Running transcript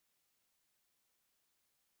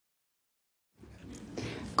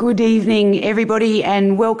Good evening, everybody,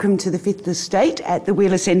 and welcome to the Fifth Estate at the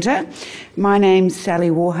Wheeler Centre. My name's Sally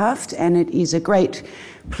Warhaft, and it is a great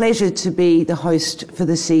pleasure to be the host for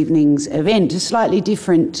this evening's event, a slightly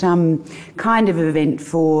different kind of event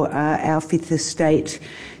for our Fifth Estate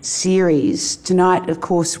series. Tonight, of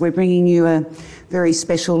course, we're bringing you a very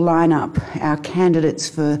special lineup, our candidates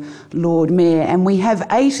for Lord Mayor, and we have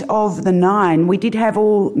 8 of the 9. We did have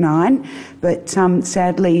all 9, but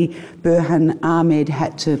sadly Burhan Ahmed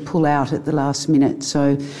had to pull out at the last minute.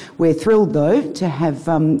 So we're thrilled, though, to have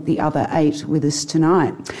the other 8 with us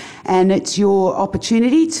tonight. And it's your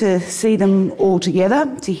opportunity to see them all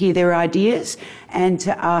together, to hear their ideas and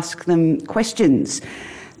to ask them questions.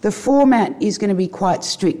 The format is going to be quite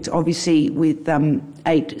strict, obviously, with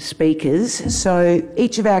 8 speakers. So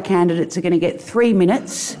each of our candidates are going to get 3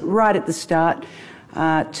 minutes right at the start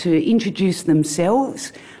to introduce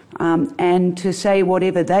themselves and to say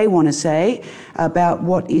whatever they want to say about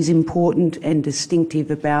what is important and distinctive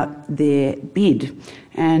about their bid.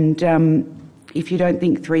 And if you don't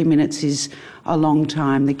think 3 minutes is a long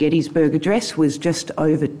time, the Gettysburg Address was just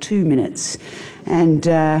over 2 minutes. And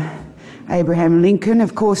Abraham Lincoln,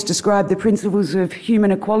 of course, described the principles of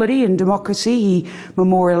human equality and democracy. He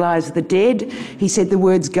memorialised the dead. He said the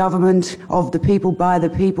words government of the people, by the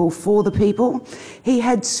people, for the people. He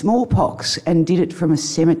had smallpox and did it from a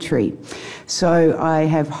cemetery. So I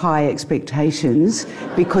have high expectations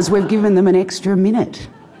because we've given them an extra minute.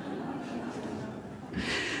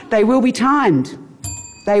 They will be timed.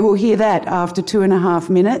 They will hear that after 2.5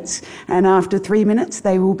 minutes, and after 3 minutes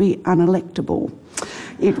they will be unelectable.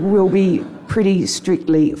 It will be pretty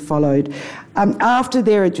strictly followed. After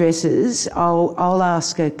their addresses, I'll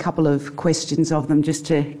ask a couple of questions of them just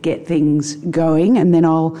to get things going, and then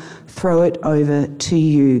I'll throw it over to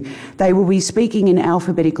you. They will be speaking in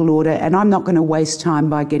alphabetical order, and I'm not going to waste time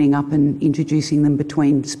by getting up and introducing them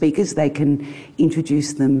between speakers. They can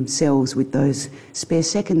introduce themselves with those spare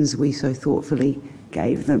seconds we so thoughtfully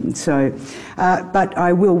gave them. So, but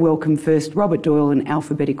I will welcome first Robert Doyle in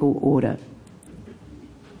alphabetical order.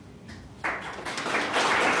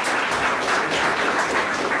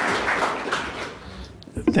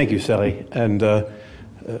 Thank you, Sally. And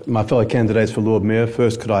my fellow candidates for Lord Mayor,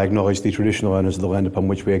 first could I acknowledge the traditional owners of the land upon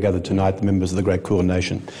which we are gathered tonight, the members of the great Kulin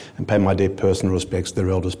Nation, and pay my deep personal respects to their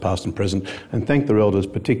elders past and present, and thank their elders,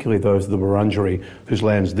 particularly those of the Wurundjeri, whose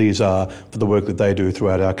lands these are, for the work that they do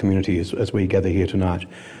throughout our community as we gather here tonight.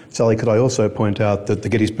 Sally, could I also point out that the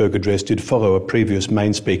Gettysburg Address did follow a previous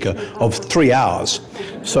main speaker of 3 hours.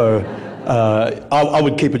 So I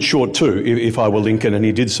would keep it short too if I were Lincoln, and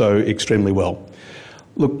he did so extremely well.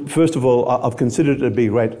 Look, first of all, I've considered it a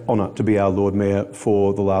great honour to be our Lord Mayor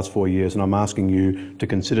for the last 4 years, and I'm asking you to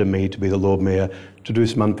consider me to be the Lord Mayor to do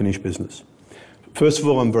some unfinished business. First of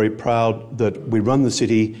all, I'm very proud that we run the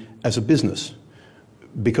city as a business,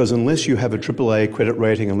 because unless you have a AAA credit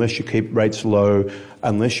rating, unless you keep rates low,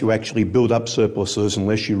 unless you actually build up surpluses,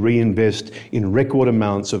 unless you reinvest in record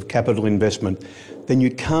amounts of capital investment, then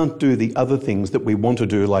you can't do the other things that we want to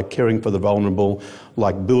do, like caring for the vulnerable,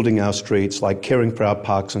 like building our streets, like caring for our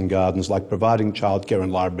parks and gardens, like providing childcare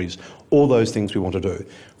and libraries, all those things we want to do.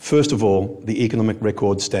 First of all, the economic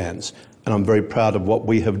record stands, and I'm very proud of what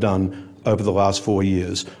we have done over the last 4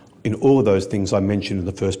 years in all of those things I mentioned in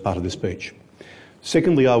the first part of this speech.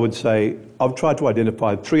 Secondly, I would say I've tried to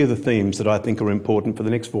identify 3 of the themes that I think are important for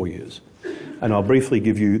the next 4 years, and I'll briefly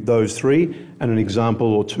give you those 3 and an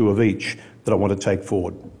example or 2 of each that I want to take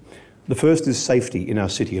forward. The first is safety in our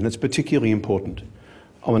city, and it's particularly important.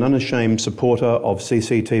 I'm an unashamed supporter of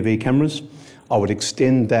CCTV cameras. I would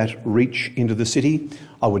extend that reach into the city.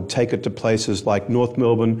 I would take it to places like North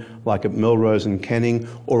Melbourne, like at Melrose and Canning,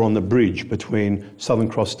 or on the bridge between Southern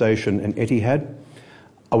Cross Station and Etihad.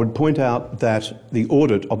 I would point out that the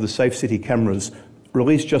audit of the Safe City cameras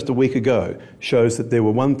released just a week ago shows that there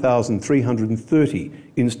were 1,330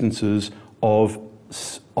 instances of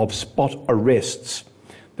spot arrests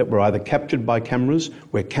that were either captured by cameras,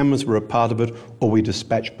 where cameras were a part of it, or we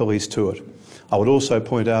dispatched police to it. I would also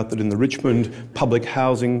point out that in the Richmond public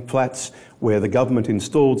housing flats, where the government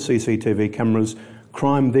installed CCTV cameras,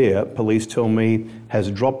 crime there, police tell me, has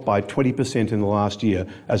dropped by 20% in the last year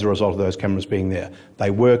as a result of those cameras being there. They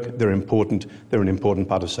work, they're important, they're an important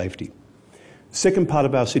part of safety. Second part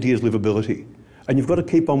of our city is livability. And you've got to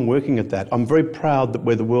keep on working at that. I'm very proud that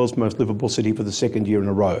we're the world's most livable city for the 2nd year in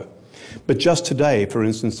a row. But just today, for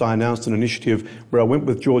instance, I announced an initiative where I went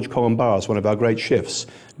with George Columbaris, one of our great chefs,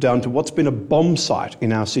 down to what's been a bomb site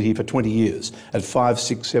in our city for 20 years at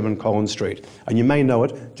 567 Collins Street. And you may know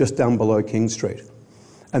it, just down below King Street.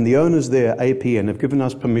 And the owners there, APN, have given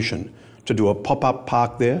us permission to do a pop-up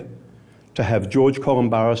park there, to have George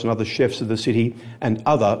Columbaris and other chefs of the city and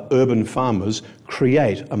other urban farmers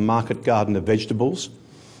create a market garden of vegetables.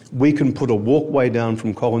 We can put a walkway down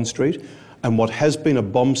from Collins Street, and what has been a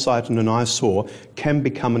bomb site and an eyesore can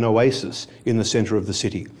become an oasis in the centre of the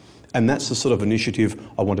city. And that's the sort of initiative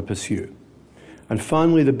I want to pursue. And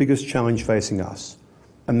finally, the biggest challenge facing us,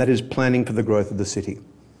 and that is planning for the growth of the city.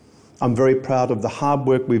 I'm very proud of the hard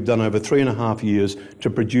work we've done over 3.5 years to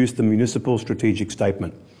produce the Municipal Strategic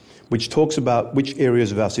Statement, which talks about which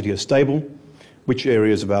areas of our city are stable, which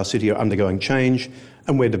areas of our city are undergoing change,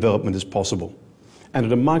 and where development is possible. And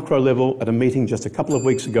at a micro level, at a meeting just a couple of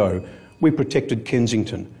weeks ago, we protected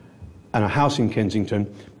Kensington and a house in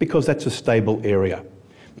Kensington because that's a stable area.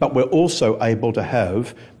 But we're also able to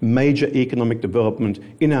have major economic development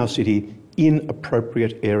in our city in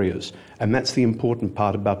appropriate areas. And that's the important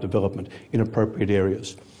part about development, in appropriate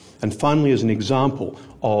areas. And finally, as an example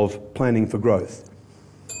of planning for growth,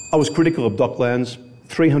 I was critical of Docklands.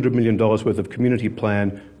 $300 million worth of community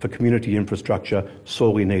plan for community infrastructure,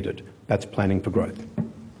 sorely needed. That's planning for growth.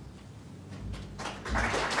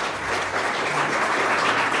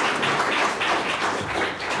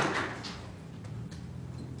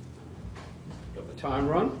 Got the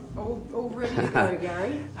timer on? All ready to go,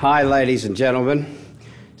 Gary. Hi, ladies and gentlemen.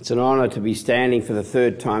 It's an honour to be standing for the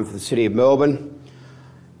third time for the City of Melbourne.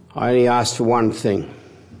 I only asked for one thing.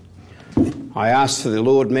 I asked for the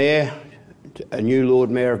Lord Mayor, a new Lord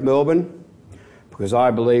Mayor of Melbourne, because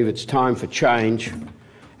I believe it's time for change.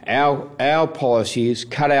 Our policy is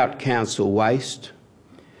cut out council waste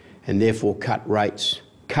and therefore cut rates,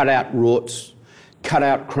 cut out rorts, cut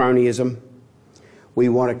out cronyism. We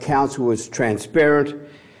want a council that's transparent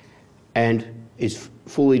and is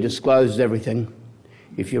fully discloses everything.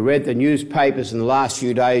 If you read the newspapers in the last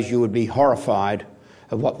few days, you would be horrified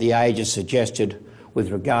of what the Age has suggested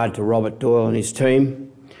with regard to Robert Doyle and his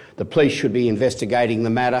team. The police should be investigating the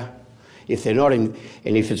matter. If they're not, and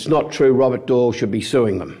if it's not true, Robert Doyle should be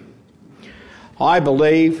suing them. I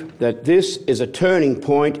believe that this is a turning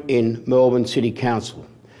point in Melbourne City Council.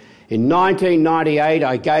 In 1998,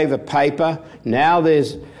 I gave a paper, now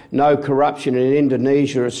there's no corruption in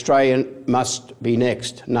Indonesia, Australia must be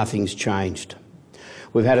next. Nothing's changed.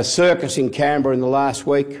 We've had a circus in Canberra in the last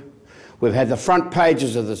week. We've had the front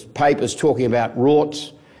pages of the papers talking about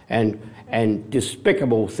rorts and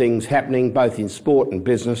despicable things happening both in sport and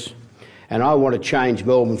business. And I want to change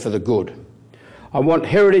Melbourne for the good. I want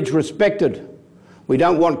heritage respected. We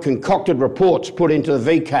don't want concocted reports put into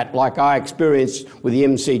the VCAT like I experienced with the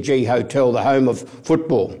MCG Hotel, the home of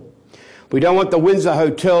football. We don't want the Windsor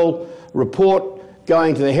Hotel report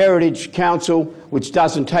going to the Heritage Council, which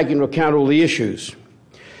doesn't take into account all the issues.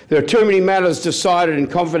 There are too many matters decided in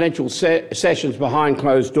confidential sessions behind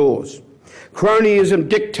closed doors. Cronyism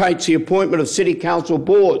dictates the appointment of City Council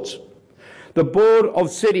boards. The board of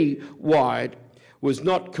Citywide was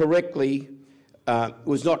not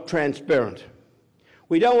transparent.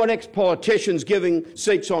 We don't want ex-politicians giving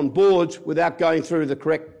seats on boards without going through the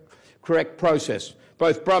correct process.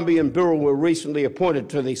 Both Brumby and Birrell were recently appointed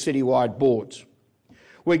to the citywide boards.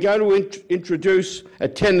 We're going to introduce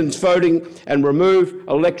attendance voting and remove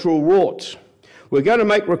electoral rorts. We're going to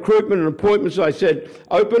make recruitment and appointments, as I said,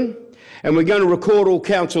 open, and we're going to record all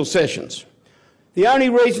council sessions. The only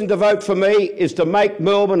reason to vote for me is to make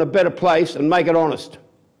Melbourne a better place and make it honest.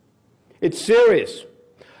 It's serious.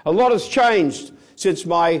 A lot has changed since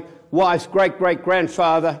my wife's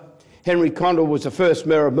great-great-grandfather, Henry Condell, was the first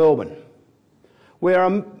mayor of Melbourne. We're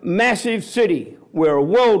a massive city. We're a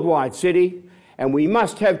worldwide city, and we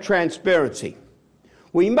must have transparency.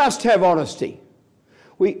 We must have honesty.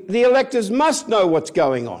 The electors must know what's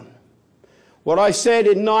going on. What I said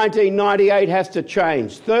in 1998 has to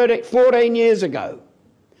change. 14 years ago.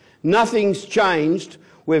 Nothing's changed.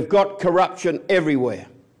 We've got corruption everywhere.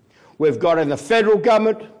 We've got it in the federal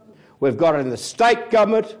government, we've got it in the state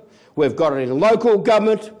government, we've got it in local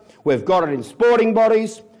government, we've got it in sporting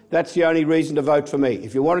bodies. That's the only reason to vote for me.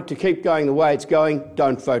 If you want it to keep going the way it's going,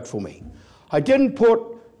 don't vote for me. I didn't put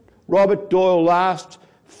Robert Doyle last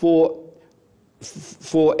for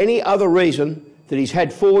any other reason that he's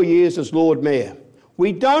had 4 years as Lord Mayor.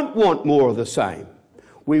 We don't want more of the same.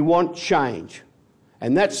 We want change.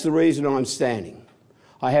 And that's the reason I'm standing.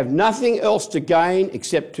 I have nothing else to gain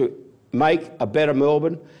except to make a better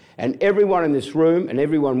Melbourne, and everyone in this room and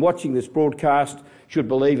everyone watching this broadcast should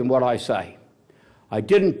believe in what I say. I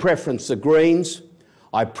didn't preference the Greens.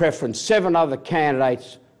 I preferenced 7 other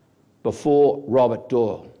candidates before Robert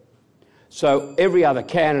Doyle. So every other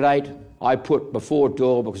candidate I put before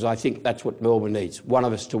Doyle because I think that's what Melbourne needs, one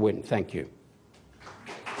of us to win. Thank you.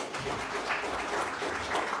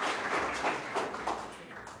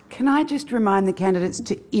 Can I just remind the candidates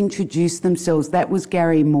to introduce themselves? That was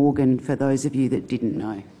Gary Morgan, for those of you that didn't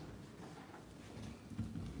know.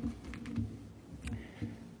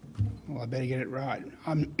 Well, I better get it right.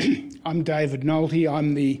 I'm David Nolte.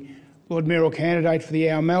 I'm the Lord Mayoral candidate for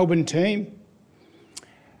our Melbourne team.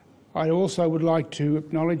 I also would like to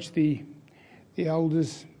acknowledge the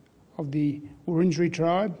elders of the Wurundjeri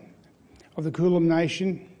tribe, of the Kulin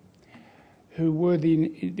Nation, who were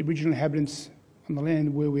the original inhabitants on the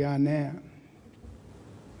land where we are now.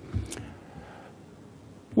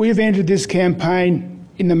 We have entered this campaign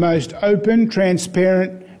in the most open,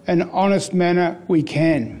 transparent and honest manner we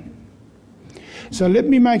can. So let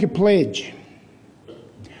me make a pledge.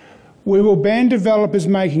 We will ban developers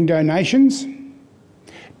making donations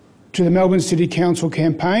to the Melbourne City Council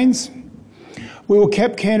campaigns. We will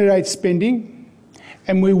cap candidate spending,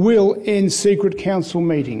 and we will end secret council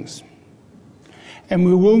meetings. And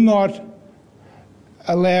we will not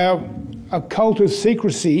allow a cult of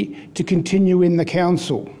secrecy to continue in the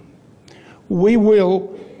council. We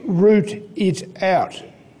will root it out.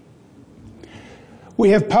 We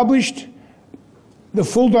have published the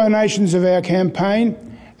full donations of our campaign,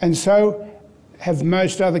 and so have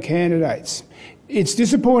most other candidates. It's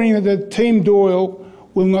disappointing that the Team Doyle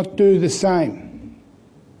will not do the same.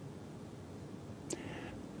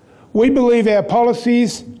 We believe our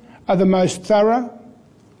policies are the most thorough,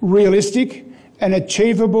 realistic and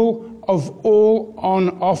achievable of all on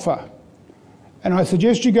offer. And I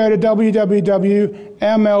suggest you go to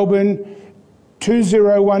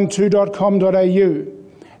www.ourmelbourne2012.com.au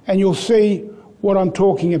and you'll see what I'm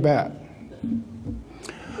talking about.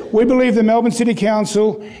 We believe the Melbourne City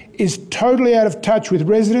Council is totally out of touch with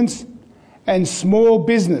residents and small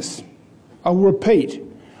business. I'll repeat,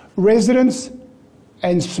 residents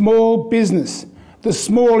and small business, the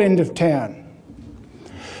small end of town.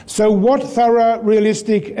 So what thorough,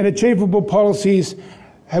 realistic and achievable policies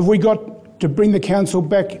have we got to bring the council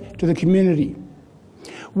back to the community?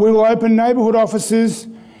 We will open neighbourhood offices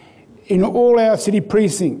in all our city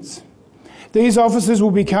precincts. These offices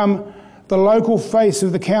will become the local face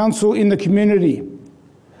of the council in the community.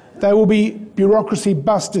 They will be bureaucracy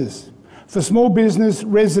busters for small business,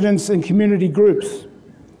 residents and community groups.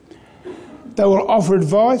 They will offer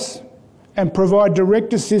advice and provide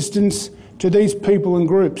direct assistance to these people and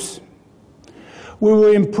groups. We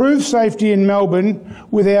will improve safety in Melbourne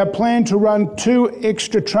with our plan to run 2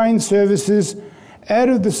 extra train services out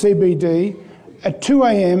of the CBD at 2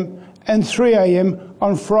 a.m. and 3 a.m.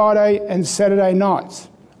 on Friday and Saturday nights.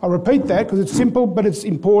 I'll repeat that because it's simple but it's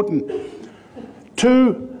important.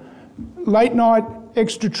 2 late night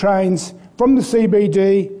extra trains from the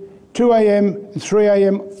CBD, 2 a.m. and 3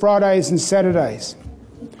 a.m. Fridays and Saturdays.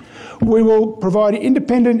 We will provide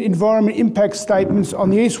independent environment impact statements on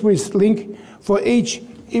the east-west link for each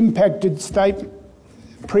impacted state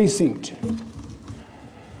precinct.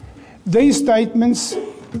 These statements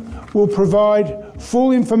will provide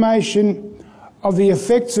full information of the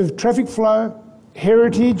effects of traffic flow,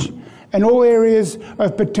 heritage and all areas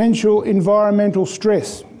of potential environmental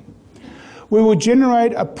stress. We will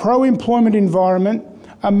generate a pro-employment environment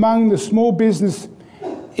among the small business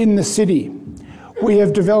in the city. We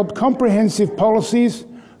have developed comprehensive policies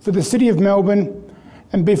for the City of Melbourne,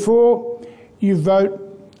 and before you vote,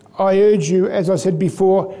 I urge you, as I said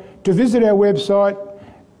before, to visit our website,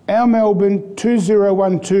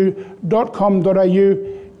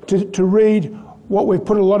 ourmelbourne2012.com.au to read what we've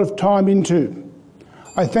put a lot of time into.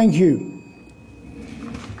 I thank you.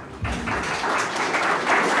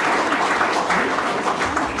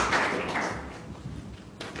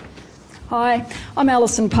 Hi, I'm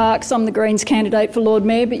Alison Parkes. I'm the Greens candidate for Lord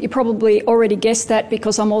Mayor, but you probably already guessed that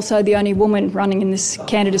because I'm also the only woman running in this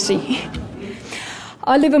candidacy.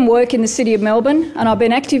 I live and work in the City of Melbourne and I've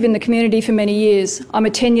been active in the community for many years. I'm a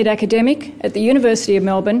tenured academic at the University of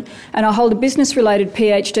Melbourne and I hold a business-related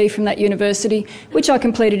PhD from that university, which I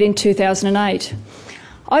completed in 2008.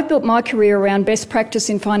 I've built my career around best practice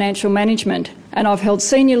in financial management and I've held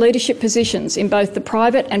senior leadership positions in both the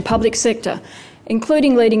private and public sector,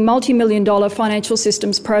 including leading multi-million-dollar financial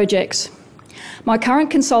systems projects. My current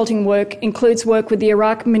consulting work includes work with the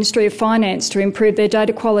Iraq Ministry of Finance to improve their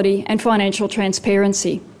data quality and financial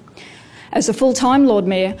transparency. As a full-time Lord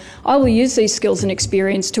Mayor, I will use these skills and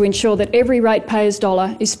experience to ensure that every ratepayer's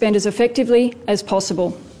dollar is spent as effectively as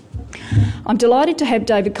possible. I'm delighted to have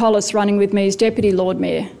David Collis running with me as Deputy Lord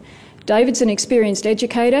Mayor. David's an experienced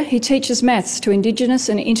educator. He teaches maths to Indigenous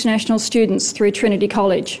and international students through Trinity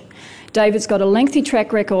College. David's got a lengthy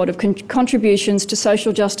track record of contributions to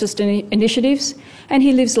social justice initiatives and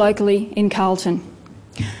he lives locally in Carlton.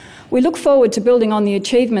 We look forward to building on the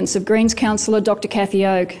achievements of Greens councillor Dr Cathy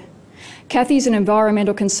Oak. Cathy is an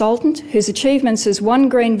environmental consultant whose achievements as one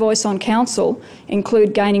Green voice on council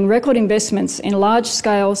include gaining record investments in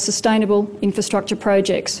large-scale sustainable infrastructure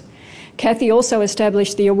projects. Cathy also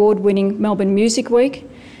established the award-winning Melbourne Music Week.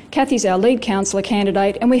 Cathy's our lead councillor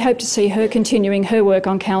candidate and we hope to see her continuing her work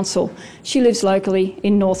on council. She lives locally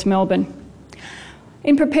in North Melbourne.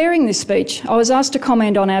 In preparing this speech, I was asked to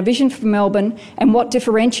comment on our vision for Melbourne and what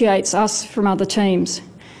differentiates us from other teams.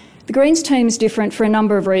 The Greens team is different for a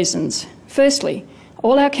number of reasons. Firstly,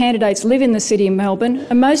 all our candidates live in the city of Melbourne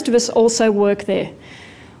and most of us also work there.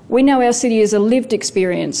 We know our city as a lived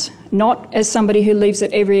experience, not as somebody who leaves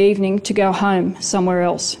it every evening to go home somewhere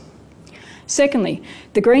else. Secondly,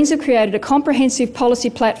 the Greens have created a comprehensive policy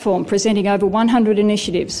platform presenting over 100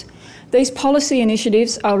 initiatives. These policy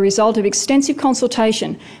initiatives are a result of extensive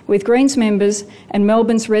consultation with Greens members and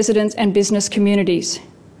Melbourne's residents and business communities.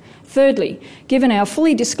 Thirdly, given our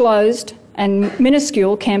fully disclosed and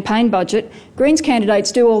minuscule campaign budget, Greens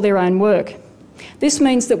candidates do all their own work. This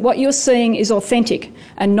means that what you're seeing is authentic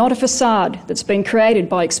and not a facade that's been created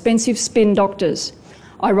by expensive spin doctors.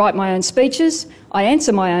 I write my own speeches, I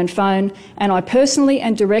answer my own phone, and I personally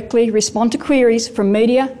and directly respond to queries from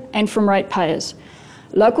media and from ratepayers.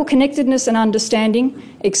 Local connectedness and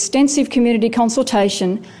understanding, extensive community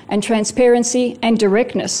consultation and transparency and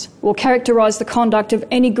directness will characterise the conduct of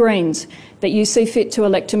any Greens that you see fit to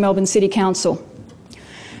elect to Melbourne City Council.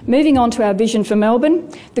 Moving on to our vision for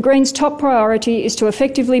Melbourne, the Greens' top priority is to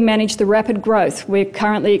effectively manage the rapid growth we're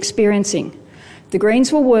currently experiencing. The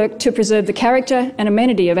Greens will work to preserve the character and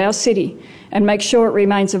amenity of our city and make sure it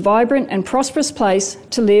remains a vibrant and prosperous place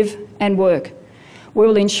to live and work. We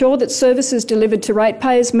will ensure that services delivered to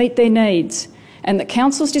ratepayers meet their needs and that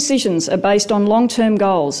Council's decisions are based on long-term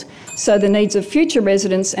goals, so the needs of future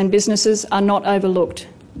residents and businesses are not overlooked.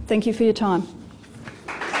 Thank you for your time.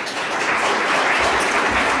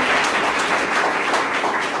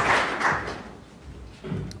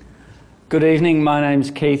 Good evening, my name's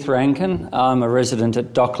Keith Rankin. I'm a resident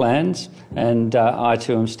at Docklands and I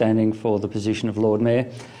too am standing for the position of Lord Mayor.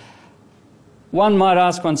 One might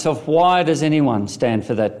ask oneself, why does anyone stand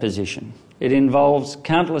for that position? It involves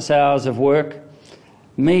countless hours of work,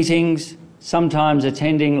 meetings, sometimes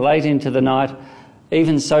attending late into the night,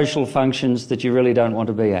 even social functions that you really don't want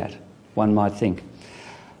to be at, one might think.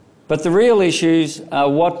 But the real issues are,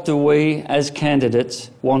 what do we as candidates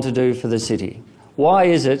want to do for the city? Why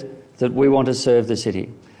is it that we want to serve the city?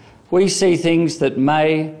 We see things that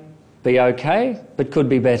may be okay, but could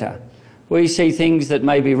be better. We see things that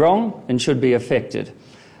may be wrong and should be affected.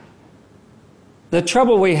 The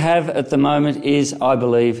trouble we have at the moment is, I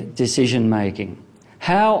believe, decision making.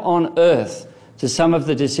 How on earth do some of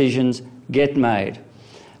the decisions get made?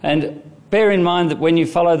 And bear in mind that when you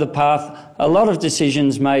follow the path, a lot of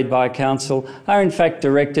decisions made by council are in fact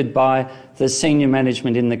directed by the senior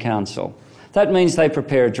management in the council. That means they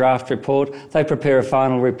prepare a draft report, they prepare a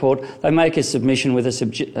final report, they make a submission with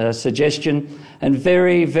a suggestion, and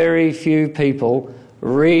very, very few people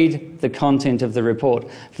read the content of the report.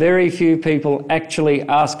 Very few people actually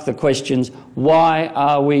ask the questions, why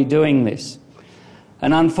are we doing this?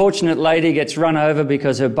 An unfortunate lady gets run over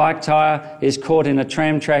because her bike tyre is caught in a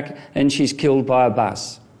tram track and she's killed by a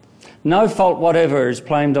bus. No fault whatever is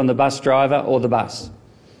blamed on the bus driver or the bus.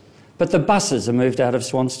 But the buses are moved out of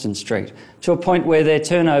Swanston Street to a point where their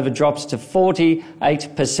turnover drops to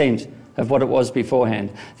 48% of what it was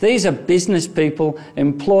beforehand. These are business people,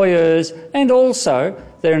 employers, and also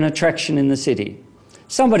they're an attraction in the city.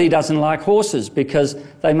 Somebody doesn't like horses because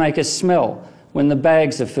they make a smell when the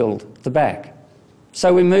bags are filled at the back.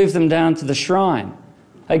 So we move them down to the Shrine.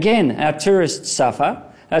 Again, our tourists suffer,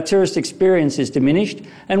 our tourist experience is diminished,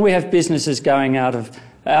 and we have businesses going out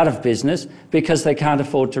of business because they can't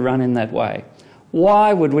afford to run in that way.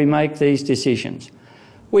 Why would we make these decisions?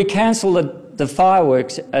 We cancelled the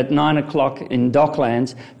fireworks at 9 o'clock in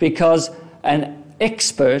Docklands because an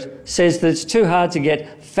expert says that it's too hard to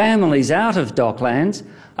get families out of Docklands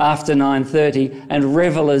after 9:30 and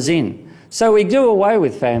revellers in. So we do away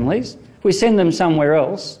with families, we send them somewhere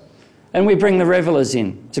else, and we bring the revellers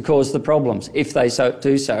in to cause the problems, if they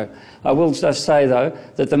do so. I will just say, though,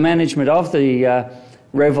 that the management of the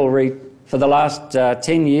revelry for the last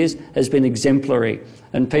 10 years has been exemplary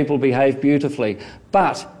and people behave beautifully.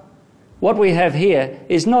 But what we have here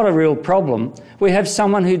is not a real problem. We have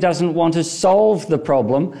someone who doesn't want to solve the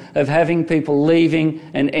problem of having people leaving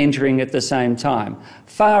and entering at the same time.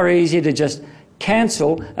 Far easier to just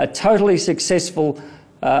cancel a totally successful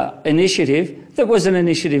initiative that was an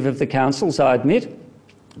initiative of the councils, I admit,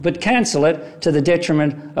 but cancel it to the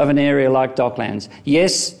detriment of an area like Docklands.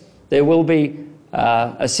 Yes, There will be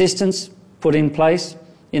assistance put in place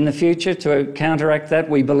in the future to counteract that,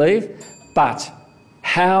 we believe. But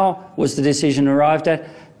how was the decision arrived at?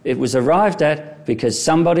 It was arrived at because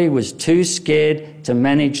somebody was too scared to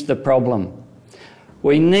manage the problem.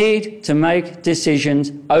 We need to make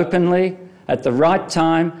decisions openly at the right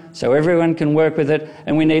time so everyone can work with it,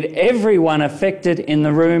 and we need everyone affected in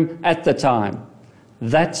the room at the time.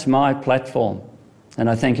 That's my platform, and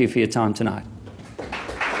I thank you for your time tonight.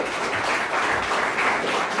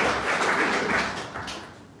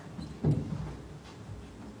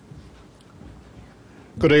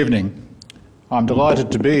 Good evening. I'm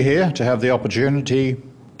delighted to be here to have the opportunity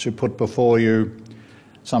to put before you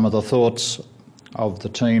some of the thoughts of the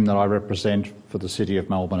team that I represent for the City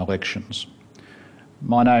of Melbourne elections.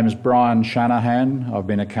 My name is Brian Shanahan. I've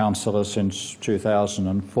been a councillor since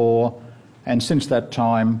 2004, and since that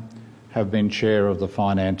time have been chair of the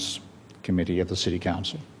Finance Committee of the City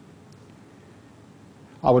Council.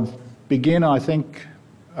 I would begin, I think,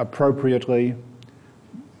 appropriately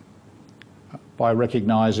by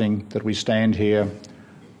recognising that we stand here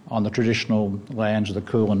on the traditional lands of the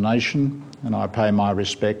Kulin Nation, and I pay my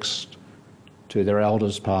respects to their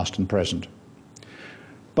elders past and present.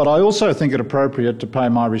 But I also think it appropriate to pay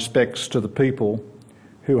my respects to the people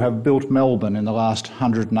who have built Melbourne in the last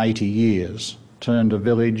 180 years, turned a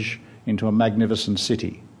village into a magnificent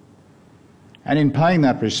city. And in paying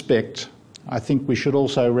that respect, I think we should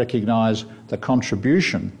also recognise the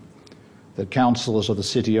contribution that councillors of the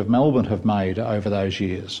City of Melbourne have made over those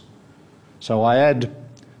years. So I add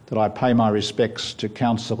that I pay my respects to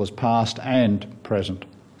councillors past and present.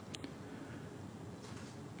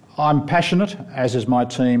 I'm passionate, as is my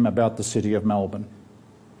team, about the City of Melbourne.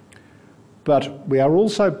 But we are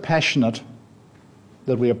also passionate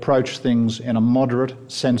that we approach things in a moderate,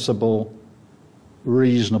 sensible,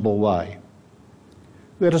 reasonable way.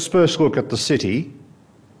 Let us first look at the city.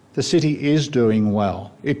 The city is doing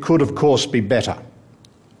well. It could, of course, be better.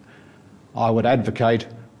 I would advocate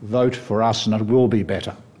vote for us and it will be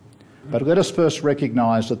better. But let us first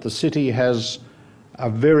recognise that the city has a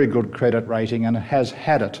very good credit rating and has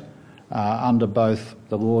had it under both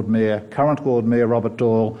the Lord Mayor, current Lord Mayor Robert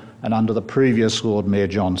Doyle, and under the previous Lord Mayor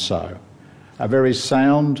John Sow. A very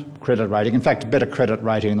sound credit rating, in fact a better credit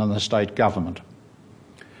rating than the state government.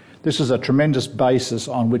 This is a tremendous basis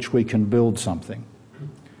on which we can build something.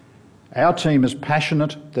 Our team is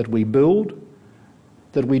passionate that we build,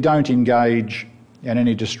 that we don't engage in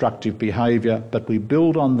any destructive behaviour, but we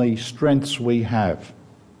build on the strengths we have.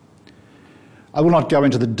 I will not go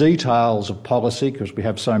into the details of policy because we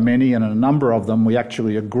have so many, and in a number of them we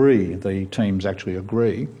actually agree, the teams actually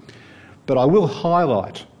agree, but I will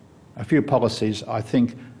highlight a few policies I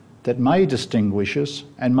think that may distinguish us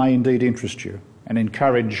and may indeed interest you and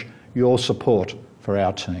encourage your support for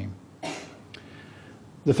our team.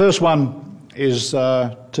 The first one is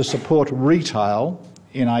to support retail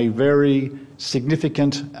in a very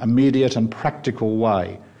significant, immediate and practical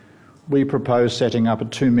way. We propose setting up a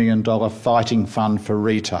 $2 million fighting fund for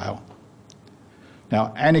retail.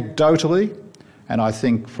 Now, anecdotally, and I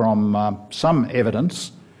think from some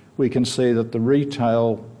evidence, we can see that the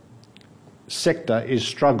retail sector is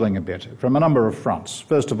struggling a bit from a number of fronts.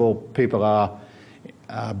 First of all, people are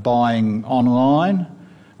buying online.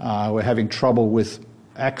 We're having trouble with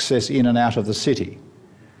access in and out of the city.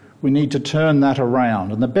 We need to turn that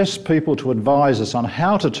around, and the best people to advise us on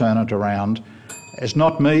how to turn it around is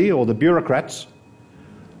not me or the bureaucrats,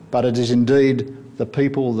 but it is indeed the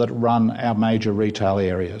people that run our major retail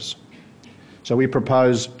areas. So we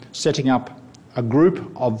propose setting up a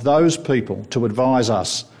group of those people to advise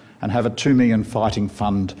us and have a $2 million fighting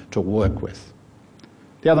fund to work with.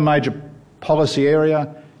 The other major policy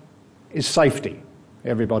area is safety.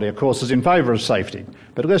 Everybody, of course, is in favour of safety,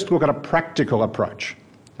 but let's look at a practical approach.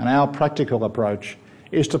 And our practical approach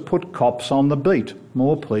is to put cops on the beat,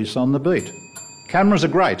 more police on the beat. Cameras are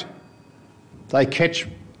great. They catch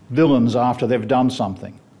villains after they've done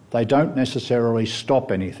something. They don't necessarily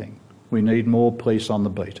stop anything. We need more police on the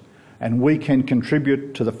beat, and we can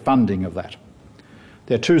contribute to the funding of that.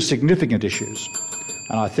 They're two significant issues,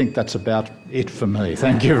 and I think that's about it for me.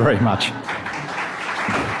 Thank you very much.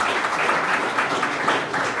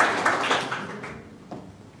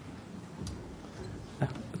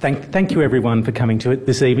 Thank you everyone for coming to it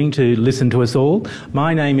this evening to listen to us all.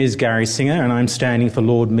 My name is Gary Singer and I'm standing for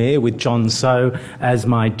Lord Mayor with John Sow as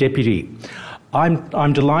my deputy.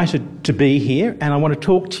 I'm delighted to be here and I want to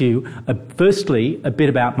talk to you firstly a bit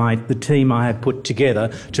about the team I have put together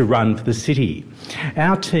to run for the city.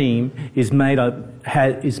 Our team is made up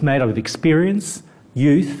of experience,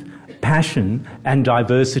 youth, passion and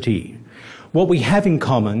diversity. What we have in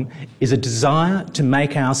common is a desire to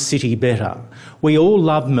make our city better. We all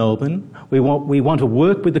love Melbourne. We want to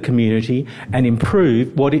work with the community and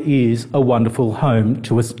improve what is a wonderful home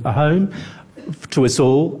to us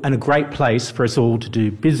all, and a great place for us all to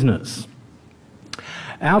do business.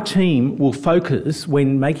 Our team will focus,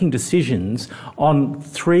 when making decisions, on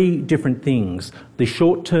 3 different things: the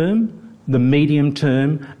short term, the medium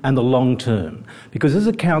term and the long term. Because as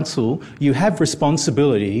a council, you have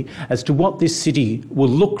responsibility as to what this city will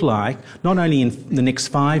look like, not only in the next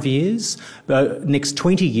 5 years, next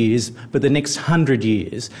 20 years, but the next 100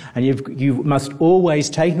 years. And you must always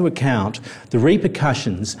take into account the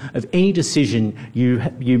repercussions of any decision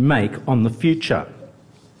you make on the future.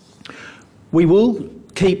 We will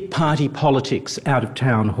keep party politics out of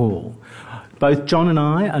Town Hall. Both John and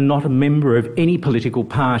I are not a member of any political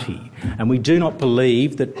party, and we do not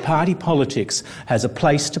believe that party politics has a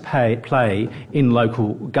place to play in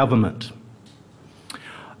local government.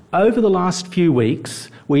 Over the last few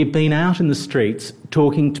weeks, we've been out in the streets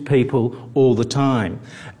talking to people all the time.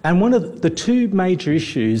 And one of the 2 major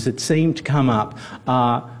issues that seem to come up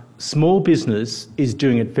are small business is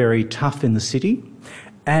doing it very tough in the city,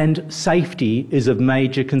 and safety is of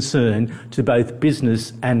major concern to both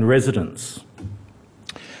business and residents.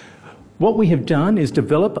 What we have done is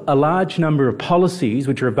develop a large number of policies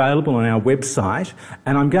which are available on our website,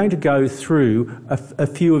 and I'm going to go through a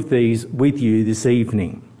few of these with you this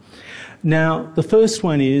evening. Now, the first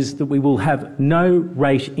one is that we will have no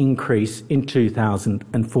rate increase in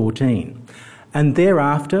 2014, and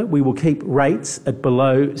thereafter we will keep rates at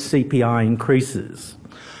below CPI increases.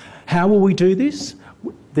 How will we do this?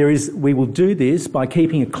 We will do this by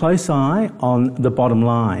keeping a close eye on the bottom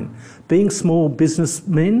line. Being small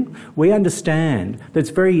businessmen, we understand that it's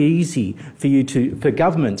very easy for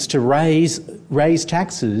governments to raise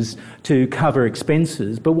taxes to cover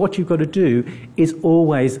expenses, but what you've got to do is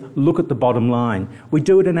always look at the bottom line. We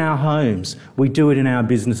do it in our homes, we do it in our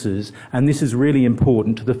businesses, and this is really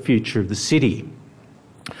important to the future of the city.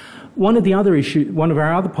 One of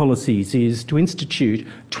our other policies is to institute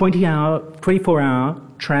 24-hour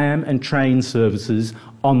tram and train services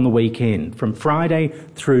on the weekend, from Friday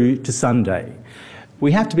through to Sunday.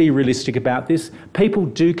 We have to be realistic about this. People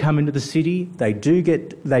do come into the city, they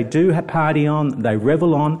do have party on, they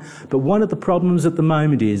revel on, but one of the problems at the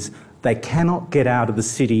moment is they cannot get out of the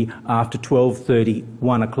city after 12:30,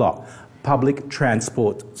 1 o'clock. Public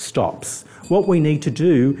transport stops. What we need to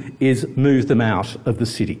do is move them out of the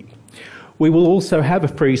city. We will also have a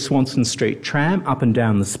free Swanston Street tram up and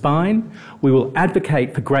down the Spine. We will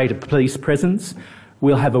advocate for greater police presence.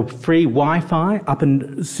 We'll have a free Wi-Fi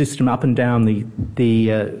system up and down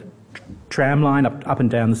the tram line, up and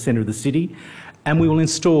down the centre of the city. And we will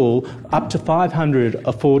install up to 500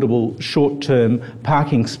 affordable short-term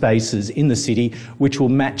parking spaces in the city, which will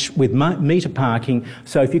match with meter parking.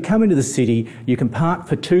 So if you come into the city, you can park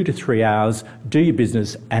for 2 to 3 hours, do your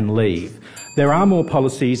business and leave. There are more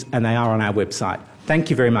policies and they are on our website. Thank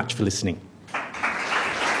you very much for listening.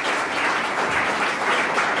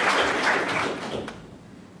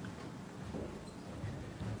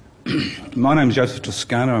 My name is Joseph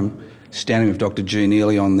Toscano. I'm standing with Dr. Jean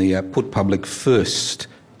Ely on the Put Public First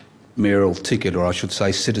mayoral ticket, or I should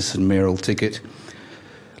say citizen mayoral ticket.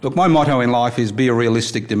 Look, my motto in life is be a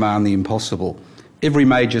realistic, demand the impossible. Every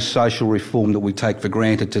major social reform that we take for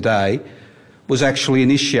granted today was actually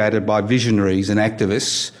initiated by visionaries and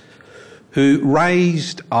activists who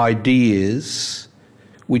raised ideas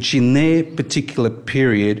which in their particular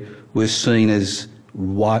period were seen as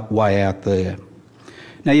way out there.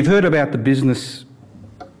 Now, you've heard about the business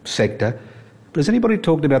sector, but has anybody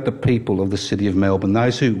talked about the people of the City of Melbourne,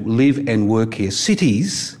 those who live and work here?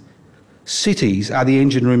 Cities are the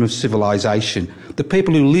engine room of civilisation. The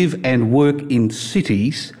people who live and work in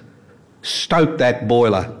cities stoke that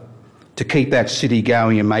boiler to keep that city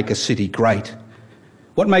going and make a city great.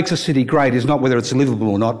 What makes a city great is not whether it's livable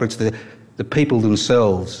or not, but it's the people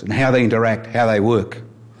themselves and how they interact, how they work.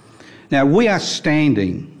 Now, we are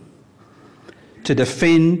standing to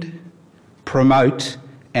defend, promote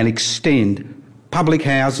and extend public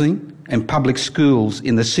housing and public schools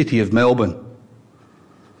in the City of Melbourne.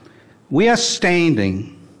 We are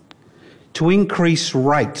standing to increase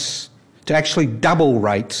rates, to actually double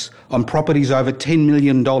rates on properties over $10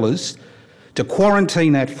 million, to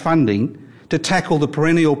quarantine that funding, to tackle the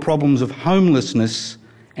perennial problems of homelessness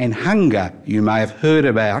and hunger you may have heard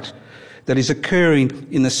about that is occurring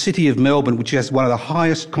in the City of Melbourne, which has one of the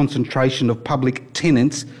highest concentration of public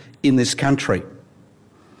tenants in this country.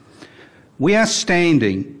 We are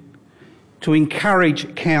standing to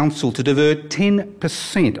encourage council to divert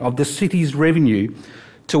 10% of the city's revenue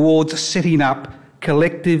towards setting up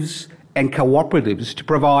collectives and cooperatives to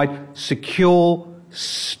provide secure,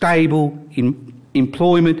 stable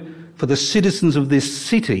employment for the citizens of this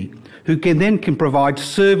city, who can provide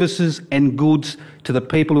services and goods to the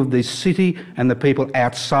people of this city and the people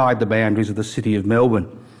outside the boundaries of the City of Melbourne.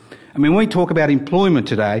 I mean, when we talk about employment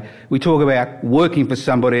today, we talk about working for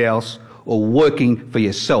somebody else or working for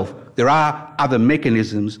yourself. There are other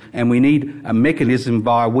mechanisms, and we need a mechanism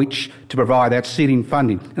by which to provide that seeding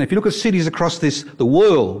funding. And if you look at cities across the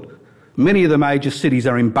world, many of the major cities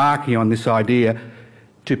are embarking on this idea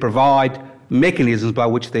to provide mechanisms by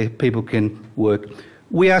which their people can work.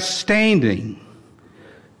 We are standing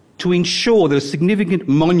to ensure that a significant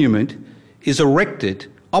monument is erected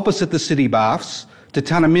opposite the city baths to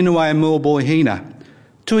Tanaminua and Mulbohina.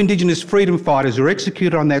 Two Indigenous freedom fighters were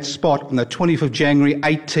executed on that spot on the 20th of January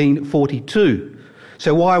 1842.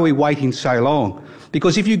 So why are we waiting so long?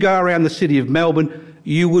 Because if you go around the City of Melbourne,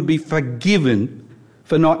 you would be forgiven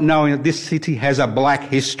for not knowing that this city has a black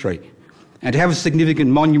history. And to have a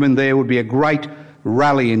significant monument there would be a great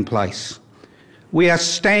rally in place. We are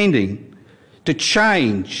standing to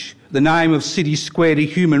change the name of City Square to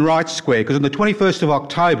Human Rights Square, because on the 21st of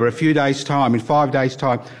October, a few days' time, in 5 days'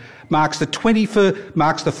 time, marks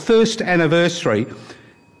the first anniversary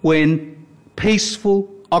when peaceful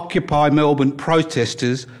Occupy Melbourne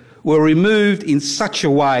protesters were removed in such a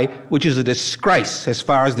way which is a disgrace as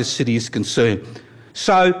far as this city is concerned.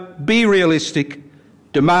 So be realistic,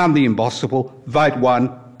 demand the impossible, vote one,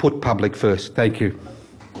 put public first. Thank you.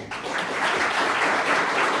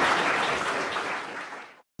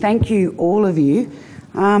 Thank you, all of you.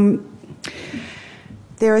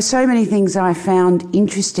 There are so many things I found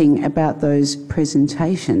interesting about those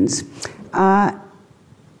presentations,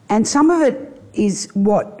 and some of it is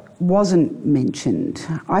what wasn't mentioned.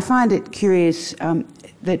 I find it curious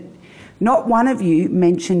that not one of you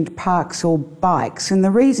mentioned parks or bikes, and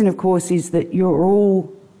the reason, of course, is that you're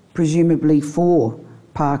all presumably for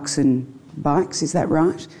parks and bikes. Is that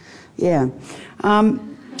right? Yeah.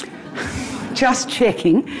 Just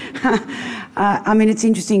checking. I mean, it's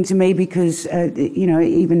interesting to me because, you know,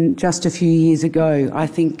 even just a few years ago, I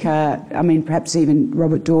think, I mean, perhaps even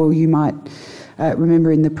Robert Doyle, you might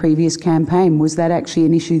remember in the previous campaign, was that actually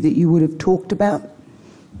an issue that you would have talked about?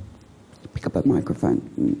 Pick up a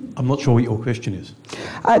microphone. I'm not sure what your question is.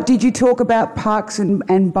 Did you talk about parks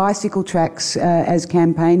and bicycle tracks as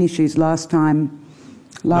campaign issues last time?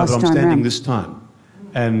 No, but I'm standing this time.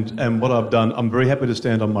 And what I've done, I'm very happy to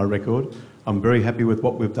stand on my record. I'm very happy with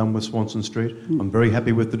what we've done with Swanston Street. I'm very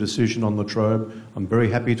happy with the decision on Latrobe. I'm very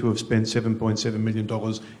happy to have spent $7.7 million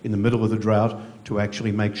in the middle of the drought to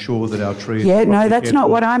actually make sure that our trees... Yeah, no, that's not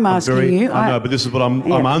what I'm asking you. I know, but this is what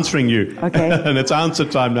I'm answering you. Okay. And it's answer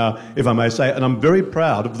time now, if I may say. And I'm very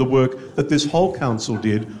proud of the work that this whole council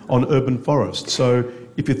did on urban forests. So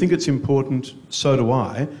if you think it's important, so do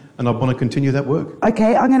I. And I want to continue that work.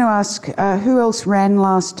 Okay, I'm going to ask, who else ran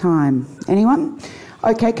last time? Anyone?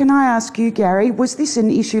 Okay, can I ask you, Gary, was this an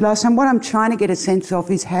issue last time? What I'm trying to get a sense of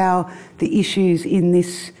is how the issues in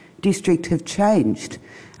this district have changed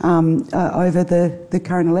over the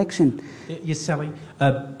current election. Yes, Sally.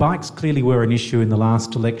 Bikes clearly were an issue in the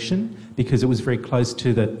last election because it was very close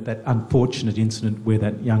to that unfortunate incident where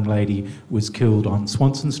that young lady was killed on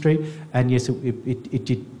Swanston Street. And yes, it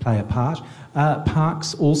did play a part.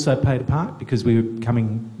 Parks also played a part because we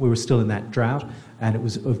were still in that drought, and it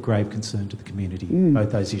was of grave concern to the community,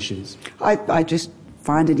 both those issues. I just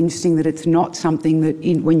find it interesting that it's not something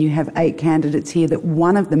that, when you have 8 candidates here, that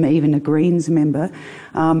one of them, even a Greens member,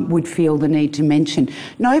 would feel the need to mention.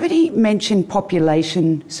 Nobody mentioned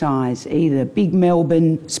population size either, Big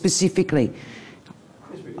Melbourne specifically.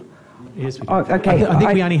 Yes, we did. Oh, okay. I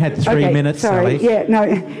think we only had 3 minutes, sorry. Sally. Yeah, no.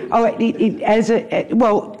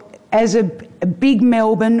 Oh, as a big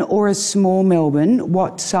Melbourne or a small Melbourne,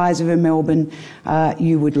 what size of a Melbourne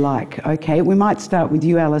you would like? Okay, we might start with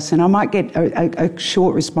you, Alison. I might get a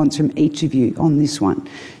short response from each of you on this one.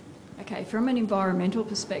 Okay, from an environmental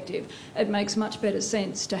perspective, it makes much better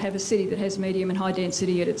sense to have a city that has medium and high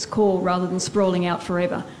density at its core rather than sprawling out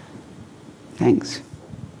forever. Thanks.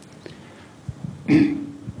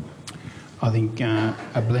 I think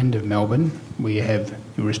a blend of Melbourne, where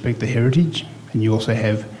you respect the heritage, and you also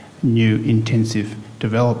have new intensive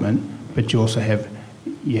development, but you also have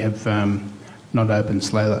not open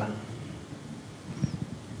slather.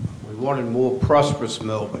 We wanted more prosperous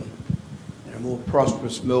Melbourne, and a more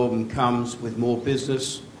prosperous Melbourne comes with more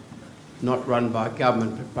business, not run by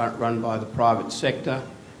government but run by the private sector.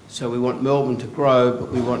 So we want Melbourne to grow,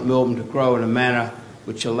 but we want Melbourne to grow in a manner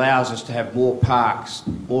which allows us to have more parks,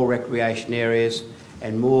 more recreation areas,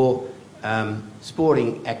 and more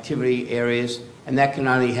sporting activity areas, and that can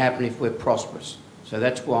only happen if we're prosperous. So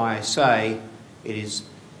that's why I say it is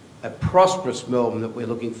a prosperous Melbourne that we're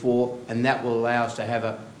looking for, and that will allow us to have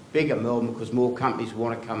a bigger Melbourne because more companies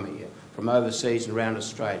want to come here from overseas and around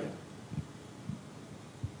Australia.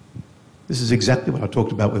 This is exactly what I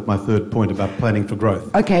talked about with my third point about planning for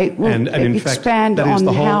growth. Okay, well, and in expand fact, that is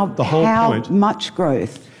on how point. Much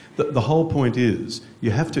growth. The whole point is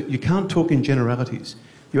you can't talk in generalities.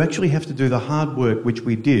 You actually have to do the hard work which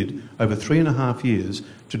we did over 3.5 years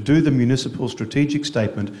to do the municipal strategic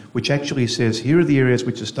statement which actually says here are the areas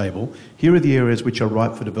which are stable, here are the areas which are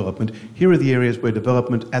ripe for development, here are the areas where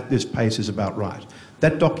development at this pace is about right.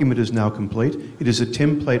 That document is now complete. It is a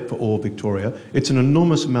template for all Victoria. It's an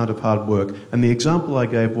enormous amount of hard work, and the example I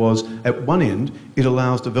gave was at one end it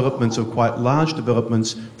allows developments of quite large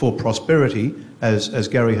developments for prosperity, as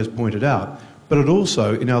Gary has pointed out, but it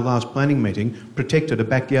also, in our last planning meeting, protected a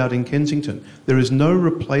backyard in Kensington. There is no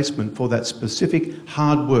replacement for that specific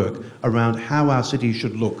hard work around how our city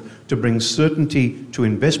should look to bring certainty to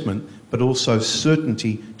investment, but also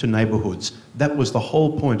certainty to neighbourhoods. That was the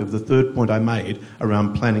whole point of the third point I made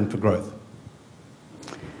around planning for growth.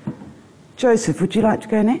 Joseph, would you like to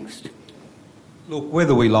go next? Look,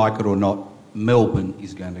 whether we like it or not, Melbourne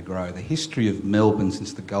is going to grow. The history of Melbourne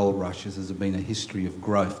since the gold rushes has been a history of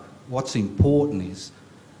growth. What's important is,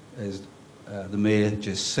 as the Mayor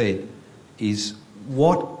just said, is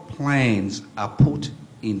what plans are put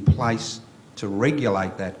in place to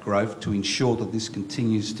regulate that growth to ensure that this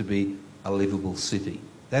continues to be a livable city.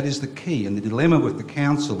 That is the key, and the dilemma with the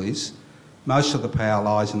council is most of the power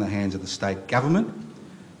lies in the hands of the state government.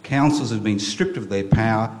 Councils have been stripped of their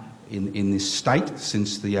power in this state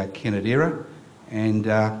since the Kennett era, and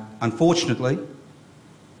unfortunately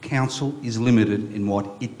council is limited in what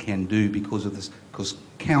it can do because of this, because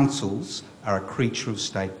councils are a creature of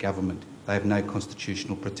state government. They have no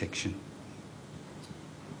constitutional protection.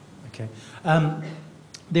 Okay.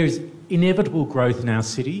 There is inevitable growth in our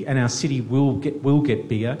city, and our city will get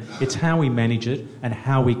bigger. It's how we manage it and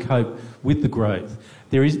how we cope with the growth.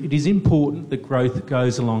 It is important that growth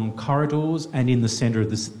goes along corridors and in the centre of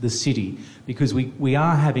the city, because we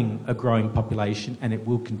are having a growing population and it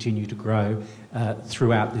will continue to grow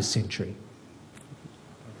throughout this century.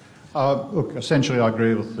 Look, essentially I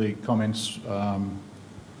agree with the comments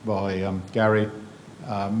by Gary.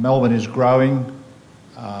 Melbourne is growing.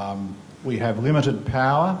 We have limited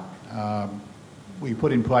power. We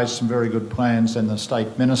put in place some very good plans, and the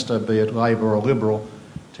State Minister, be it Labor or Liberal,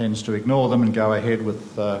 tends to ignore them and go ahead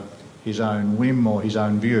with his own whim or his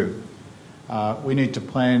own view. We need to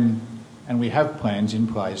plan, and we have plans in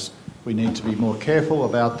place. We need to be more careful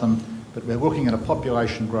about them, but we're looking at a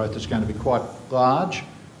population growth that's going to be quite large.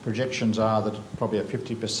 Projections are that probably a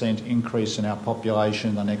 50% increase in our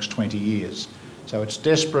population in the next 20 years. So it's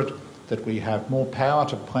desperate that we have more power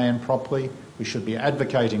to plan properly. We should be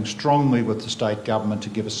advocating strongly with the state government to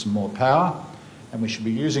give us some more power, and we should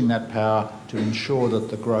be using that power to ensure that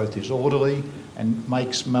the growth is orderly and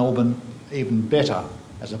makes Melbourne even better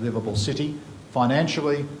as a livable city.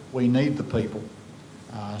 Financially, we need the people.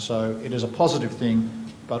 So it is a positive thing,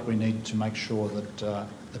 but we need to make sure that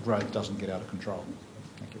the growth doesn't get out of control.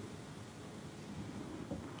 Thank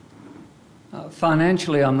you.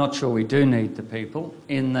 Financially, I'm not sure we do need the people,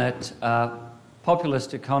 in that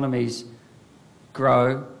populist economies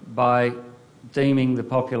grow by deeming the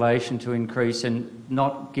population to increase and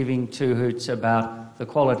not giving two hoots about the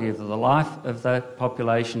quality of the life of that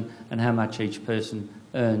population and how much each person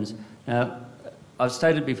earns. Now, I've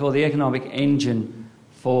stated before, the economic engine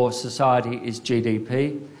for society is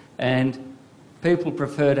GDP, and people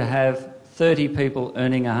prefer to have 30 people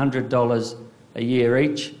earning $100 a year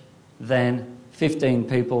each than 15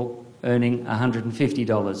 people earning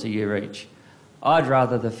 $150 a year each. I'd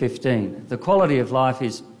rather the 15. The quality of life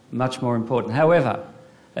is much more important. However,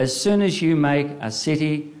 as soon as you make a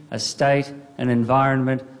city, a state, an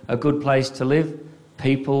environment a good place to live,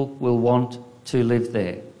 people will want to live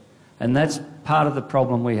there. And that's part of the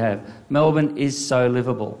problem we have. Melbourne is so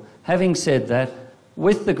livable. Having said that,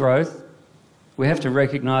 with the growth, we have to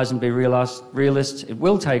recognise and be realists. It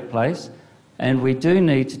will take place, and we do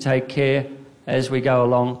need to take care as we go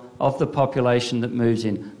along of the population that moves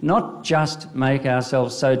in. Not just make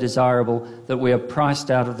ourselves so desirable that we are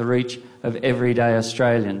priced out of the reach of everyday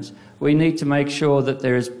Australians. We need to make sure that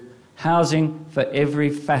there is housing for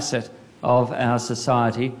every facet of our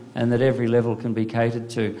society and that every level can be catered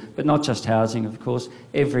to. But not just housing, of course,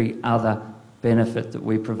 every other benefit that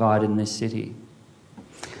we provide in this city.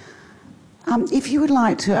 If you would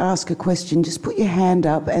like to ask a question, just put your hand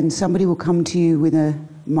up and somebody will come to you with a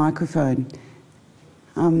microphone.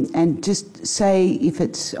 And just say if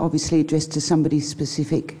it's obviously addressed to somebody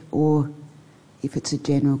specific or if it's a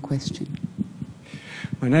general question.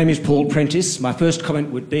 My name is Paul Prentice. My first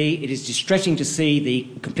comment would be it is distressing to see the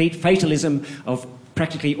complete fatalism of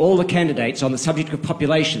practically all the candidates on the subject of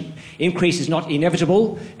population. Increase is not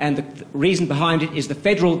inevitable, and the reason behind it is the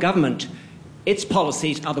federal government. Its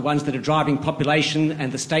policies are the ones that are driving population,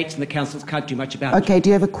 and the states and the councils can't do much about it. Okay, do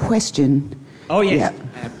you have a question? Oh, yes.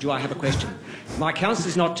 Yeah. Do I have a question? My council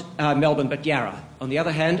is not Melbourne, but Yarra. On the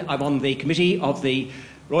other hand, I'm on the committee of the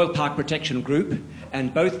Royal Park Protection Group,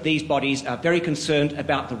 and both these bodies are very concerned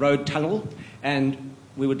about the road tunnel, and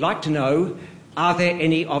we would like to know, are there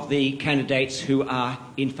any of the candidates who are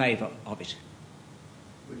in favour of it?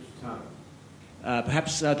 Which tunnel?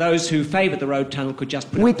 Perhaps those who favour the road tunnel could just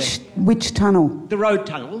put Which tunnel? The road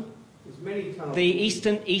tunnel. There's many tunnels. The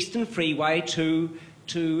eastern freeway to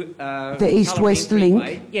the east-west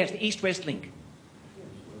link? Yes, the east-west link.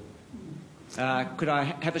 Could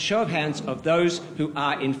I have a show of hands of those who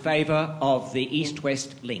are in favour of the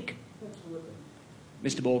east-west link?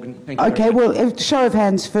 Mr. Morgan, thank you. Okay, well, a show of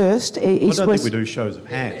hands first. I don't think we do shows of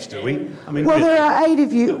hands, do we? I mean, well, there are 8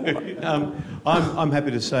 of you. I'm happy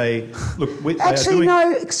to say, look... Actually,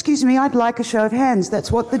 no, excuse me, I'd like a show of hands.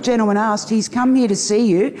 That's what the gentleman asked. He's come here to see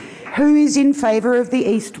you. Who is in favour of the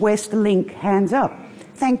east-west link? Hands up.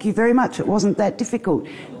 Thank you very much. It wasn't that difficult.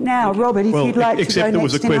 Now, Robert, if you'd like to go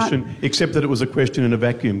next. Except that it was a question in a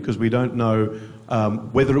vacuum, because we don't know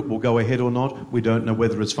whether it will go ahead or not. We don't know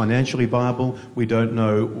whether it's financially viable. We don't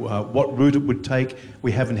know what route it would take.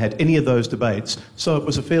 We haven't had any of those debates. So it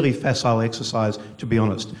was a fairly facile exercise, to be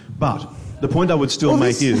honest. But the point I would still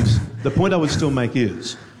make is,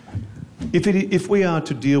 if we are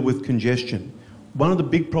to deal with congestion, one of the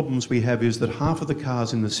big problems we have is that half of the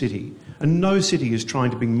cars in the city, and no city is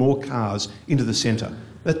trying to bring more cars into the centre.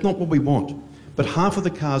 That's not what we want. But half of the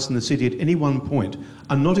cars in the city at any one point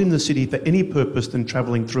are not in the city for any purpose than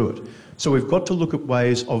travelling through it. So we've got to look at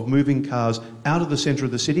ways of moving cars out of the centre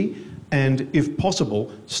of the city and, if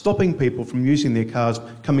possible, stopping people from using their cars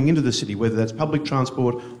coming into the city, whether that's public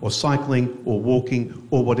transport or cycling or walking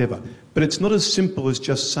or whatever. But it's not as simple as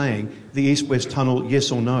just saying the east-west tunnel,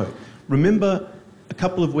 yes or no. Remember a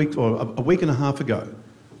couple of weeks, or a week and a half ago,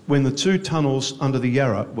 when the 2 tunnels under the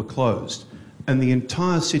Yarra were closed and the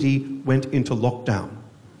entire city went into lockdown.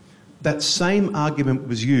 That same argument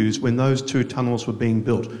was used when those 2 tunnels were being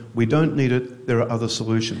built. We don't need it, there are other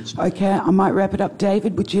solutions. Okay, I might wrap it up.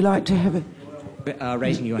 David, would you like to have a...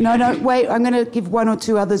 raising your hand. No, wait, I'm going to give 1 or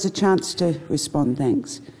 2 others a chance to respond.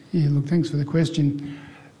 Thanks. Yeah, look, thanks for the question.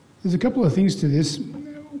 There's a couple of things to this.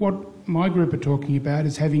 What my group are talking about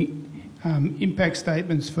is having impact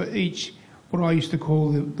statements for each, what I used to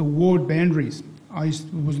call the ward boundaries. I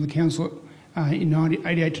was on the council in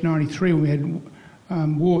 88 to 93 when we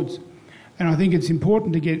had wards. And I think it's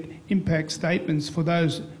important to get impact statements for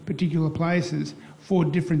those particular places for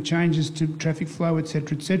different changes to traffic flow,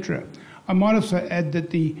 etc., etc. I might also add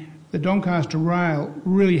that the Doncaster rail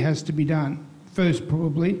really has to be done first,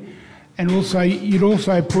 probably. And also, you'd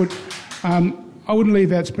also put... I wouldn't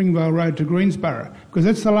leave out Springvale Road to Greensborough, because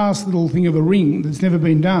that's the last little thing of a ring that's never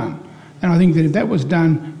been done. And I think that if that was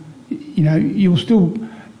done, you know, you'll still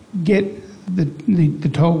get the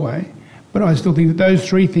tollway, but I still think that those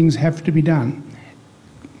 3 things have to be done.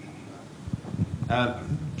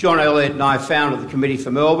 John Elliott and I founded the Committee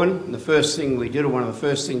for Melbourne, and the first thing we did, or one of the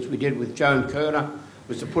first things we did with Joan Kerner,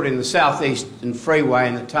 was to put in the South Eastern Freeway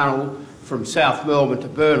in the tunnel from South Melbourne to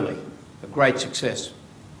Burnley. A great success.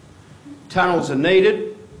 Tunnels are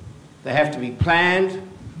needed, they have to be planned.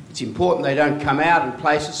 It's important they don't come out in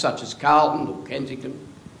places such as Carlton or Kensington,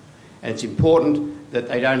 and it's important that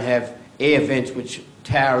they don't have air vents which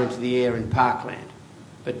tower into the air in Parkland.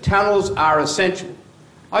 But tunnels are essential.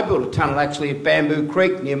 I built a tunnel actually at Bamboo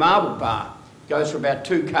Creek near Marble Bar. It goes for about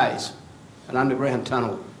 2 k's, an underground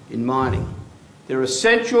tunnel in mining. They're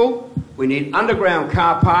essential. We need underground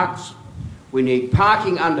car parks, we need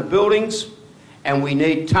parking under buildings, and we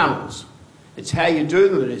need tunnels. It's how you do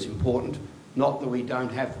them that is important, not that we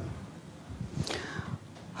don't have them.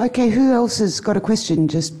 Okay, who else has got a question?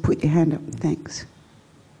 Just put your hand up. Thanks.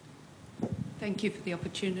 Thank you for the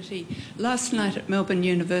opportunity. Last night at Melbourne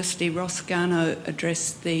University, Ross Garno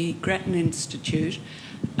addressed the Grattan Institute,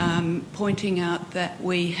 pointing out that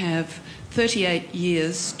we have 38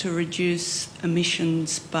 years to reduce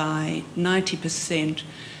emissions by 90%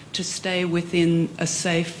 to stay within a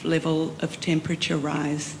safe level of temperature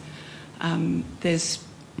rise. There's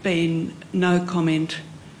been no comment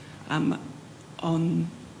on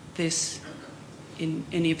this in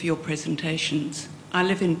any of your presentations. I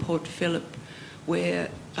live in Port Phillip, where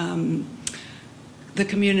the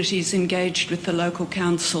community is engaged with the local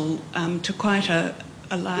council to quite a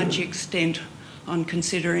large extent on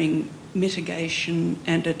considering mitigation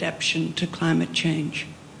and adaptation to climate change.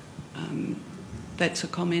 That's a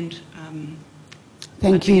comment.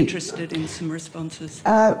 Thank you. I'd be interested in some responses.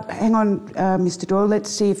 Hang on, Mr. Doyle. Let's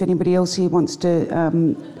see if anybody else here wants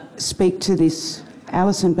to speak to this.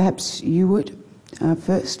 Alison, perhaps you would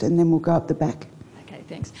first, and then we'll go up the back. Okay,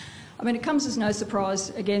 thanks. I mean, it comes as no surprise,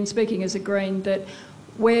 again, speaking as a Green, that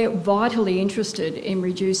we're vitally interested in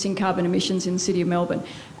reducing carbon emissions in the City of Melbourne.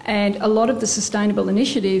 And a lot of the sustainable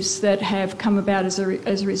initiatives that have come about as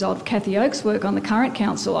a result of Cathy Oakes' work on the current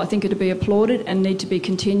council, I think are to be applauded and need to be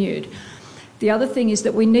continued. The other thing is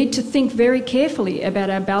that we need to think very carefully about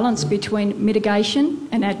our balance between mitigation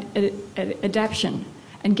and adaptation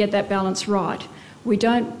and get that balance right. We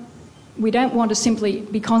don't want to simply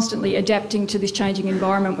be constantly adapting to this changing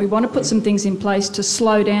environment. We want to put some things in place to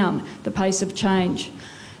slow down the pace of change.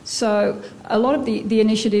 So a lot of the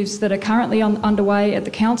initiatives that are currently underway at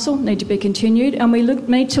the council need to be continued, and we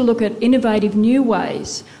need to look at innovative new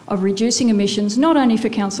ways of reducing emissions, not only for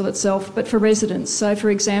council itself but for residents. So, for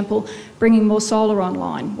example, bringing more solar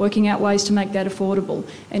online, working out ways to make that affordable.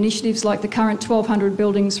 Initiatives like the current 1,200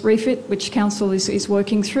 buildings refit, which council is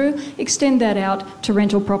working through, extend that out to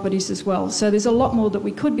rental properties as well. So there's a lot more that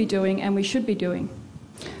we could be doing and we should be doing.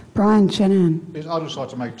 Brian Shanahan. Yes, I'd just like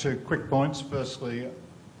to make 2 quick points. Firstly,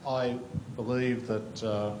 I believe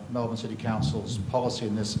that Melbourne City Council's policy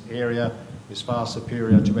in this area is far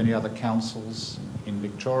superior to any other councils in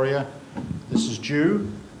Victoria. This is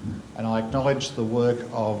due, and I acknowledge the work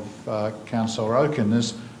of Councillor Oak in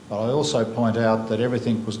this, but I also point out that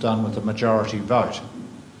everything was done with a majority vote.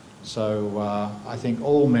 So I think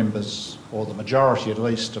all members, or the majority at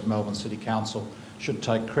least, of Melbourne City Council should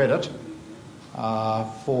take credit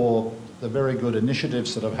for the very good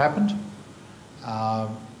initiatives that have happened.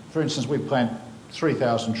 For instance, we plant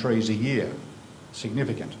 3,000 trees a year.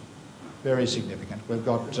 Significant, very significant. We've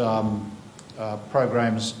got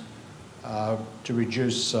programs to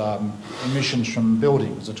reduce emissions from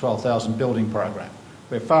buildings, a 12,000 building program.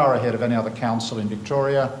 We're far ahead of any other council in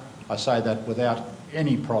Victoria. I say that without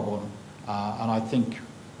any problem, and I think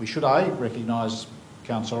we should recognise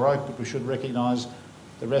Councillor Oak, but we should recognise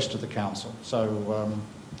the rest of the council. So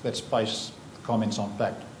let's base the comments on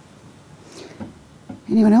fact.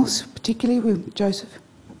 Anyone else, particularly with Joseph?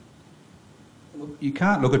 You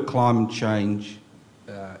can't look at climate change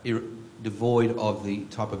devoid of the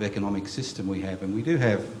type of economic system we have, and we do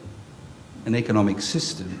have an economic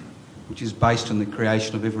system which is based on the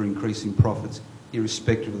creation of ever-increasing profits,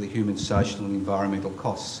 irrespective of the human, social and environmental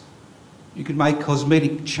costs. You can make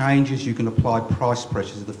cosmetic changes, you can apply price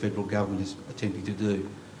pressures that the federal government is attempting to do.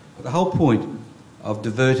 But the whole point of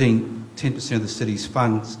diverting 10% of the city's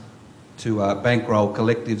funds to bankroll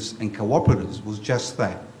collectives and cooperatives was just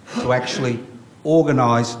that, to actually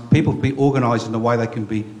organise, people to be organised in a way they can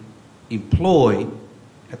be employed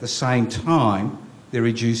at the same time they're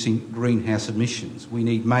reducing greenhouse emissions. We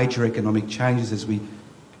need major economic changes as we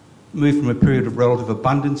move from a period of relative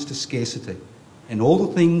abundance to scarcity. And all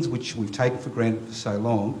the things which we've taken for granted for so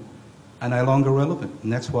long are no longer relevant.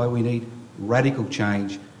 And that's why we need radical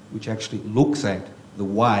change which actually looks at the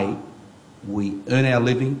way we earn our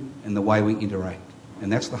living and the way we interact.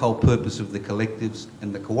 And that's the whole purpose of the collectives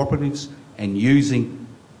and the cooperatives, and using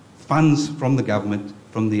funds from the government,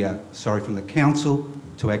 from the council,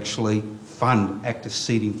 to actually act as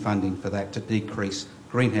seeding funding for that, to decrease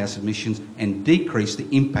greenhouse emissions and decrease the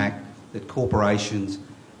impact that corporations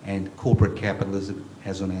and corporate capitalism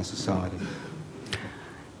has on our society.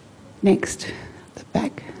 Next, the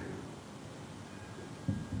back.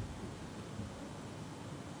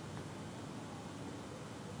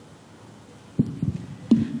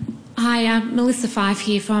 Hi, Melissa Fife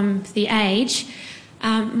here from The Age.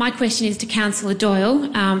 My question is to Councillor Doyle.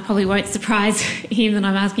 Probably won't surprise him that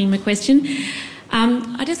I'm asking him a question.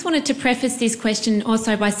 I just wanted to preface this question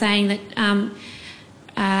also by saying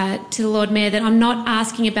that to the Lord Mayor that I'm not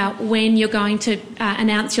asking about when you're going to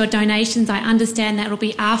announce your donations. I understand that will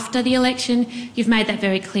be after the election. You've made that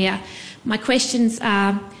very clear. My questions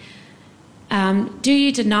are, do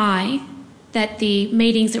you deny that the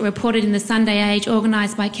meetings that were reported in the Sunday Age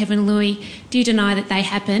organised by Kevin Louis, do you deny that they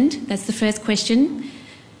happened? That's the first question.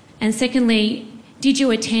 And secondly, did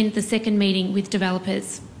you attend the second meeting with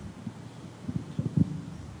developers?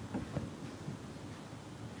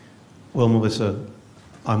 Well, Melissa,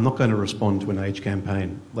 I'm not going to respond to an Age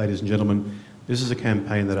campaign. Ladies and gentlemen, this is a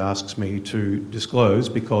campaign that asks me to disclose,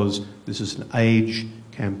 because this is an Age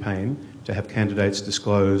campaign, to have candidates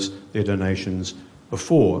disclose their donations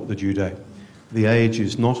before the due date. The age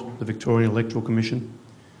is not the Victorian Electoral Commission.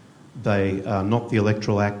 They are not the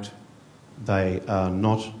Electoral Act. They are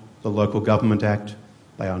not the Local Government Act.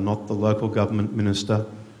 They are not the Local Government Minister.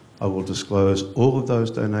 I will disclose all of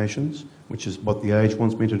those donations, which is what the age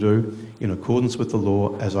wants me to do, in accordance with the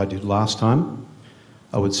law, as I did last time.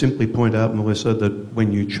 I would simply point out, Melissa, that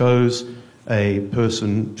when you chose a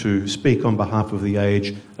person to speak on behalf of the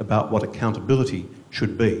age about what accountability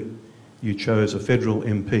should be, you chose a federal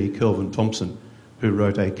MP, Kelvin Thompson, who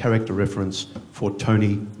wrote a character reference for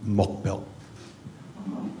Tony Mockbell.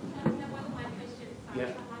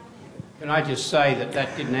 Can I just say that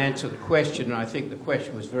that didn't answer the question, and I think the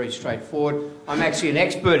question was very straightforward. I'm actually an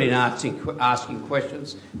expert in asking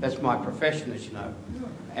questions. That's my profession, as you know.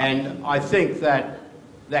 And I think that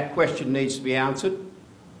that question needs to be answered.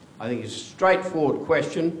 I think it's a straightforward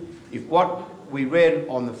question. If what we read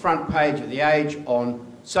on the front page of The Age on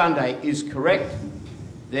Sunday is correct,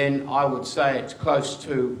 then I would say it's close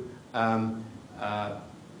to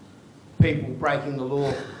people breaking the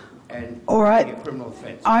law and all right. a criminal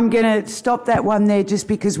offence. I'm going to stop that one there just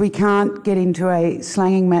because we can't get into a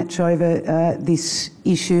slanging match over this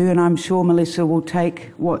issue, and I'm sure Melissa will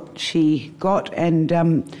take what she got. And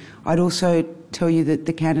I'd also tell you that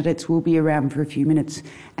the candidates will be around for a few minutes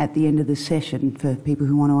at the end of the session for people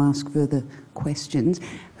who want to ask further questions.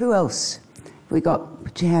 Who else have we got?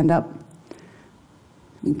 Put your hand up.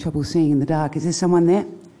 Having trouble seeing in the dark. Is there someone there?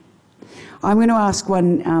 I'm going to ask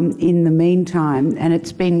one in the meantime, and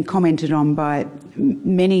it's been commented on by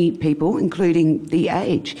many people, including The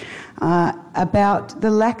Age, about the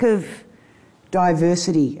lack of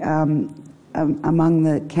diversity among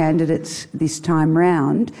the candidates this time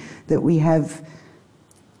round, that we have,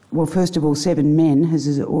 well, first of all, 7 men, as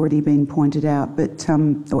has already been pointed out, but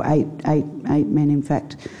or eight men, in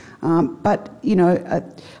fact. But, you know,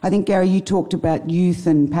 I think, Gary, you talked about youth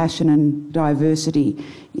and passion and diversity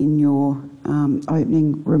in your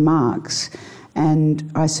opening remarks,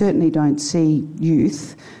 and I certainly don't see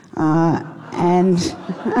youth.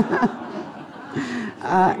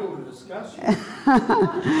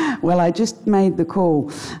 Well, I just made the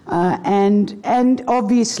call. And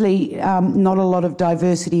obviously not a lot of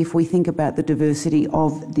diversity if we think about the diversity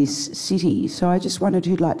of this city. So I just wondered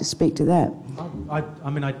who'd like to speak to that. I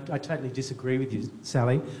mean, I totally disagree with you,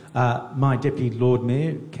 Sally. My Deputy Lord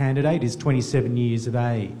Mayor candidate is 27 years of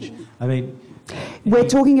age. I mean... We're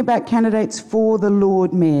talking about candidates for the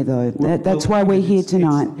Lord Mayor, though. That's why we're here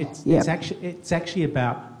tonight. It's actually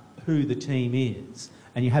about who the team is.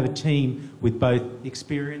 And you have a team with both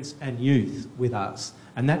experience and youth with us.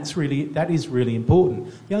 And that is really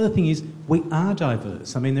important. The other thing is we are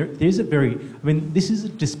diverse. I mean, this is a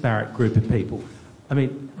disparate group of people. I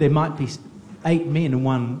mean, there might be 8 men and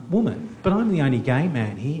 1 woman, but I'm the only gay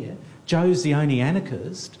man here. Joe's the only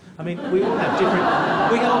anarchist. I mean, we all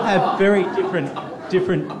have very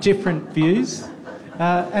different views.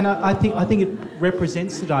 And I think it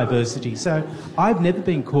represents the diversity. So I've never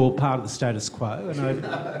been called part of the status quo,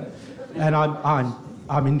 and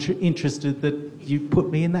I'm interested that you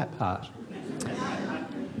put me in that part.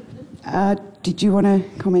 Did you want to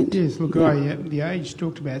comment? Yes, look, The Age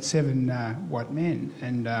talked about 7 white men,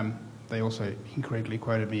 and they also incorrectly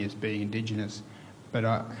quoted me as being Indigenous. But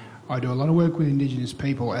I do a lot of work with Indigenous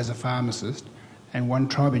people as a pharmacist, and one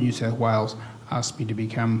tribe in New South Wales asked me to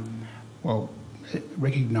become,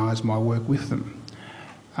 recognise my work with them.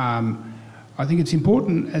 I think it's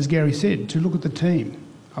important, as Gary said, to look at the team.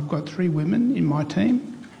 I've got 3 women in my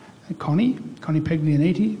team. Connie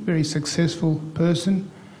Peglianetti, very successful person.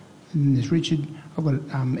 And there's Richard. I've got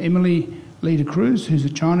Emily Lita Cruz, who's a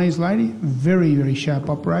Chinese lady, very, very sharp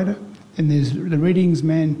operator. And there's the Readings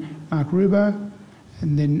man, Mark Rubo,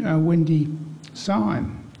 and then Wendy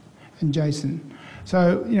Syme and Jason.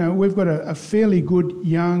 So, you know, we've got a fairly good,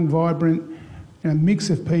 young, vibrant mix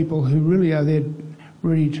of people who really are there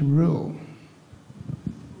ready to rule.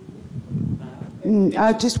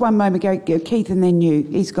 Just one moment, Gary. Keith, and then you.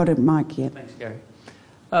 He's got a mic here. Thanks, Gary.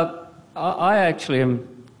 I actually am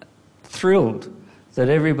thrilled that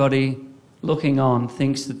everybody looking on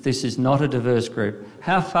thinks that this is not a diverse group.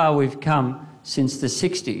 How far we've come since the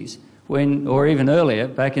 60s, or even earlier,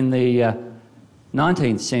 back in the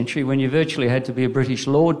 19th century, when you virtually had to be a British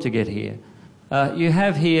lord to get here. You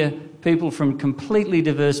have here people from completely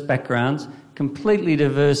diverse backgrounds, completely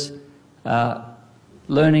diverse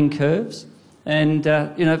learning curves, and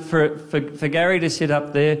for Gary to sit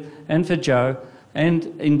up there, and for Joe, and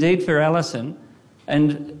indeed for Alison,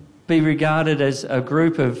 and be regarded as a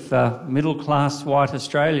group of middle-class white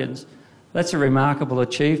Australians, that's a remarkable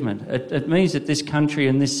achievement. It means that this country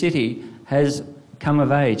and this city has come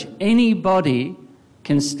of age. Anybody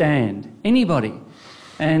can stand. Anybody.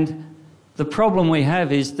 And the problem we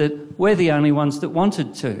have is that we're the only ones that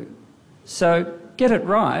wanted to. So get it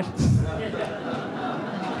right.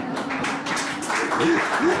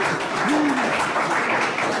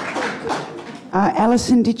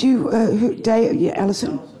 Alison, did you... yeah,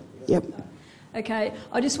 Alison? Yep. Okay,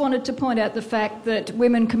 I just wanted to point out the fact that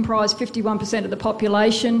women comprise 51% of the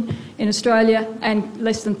population in Australia and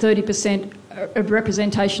less than 30% of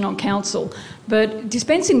representation on council. But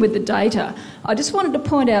dispensing with the data, I just wanted to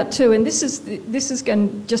point out too, and this is going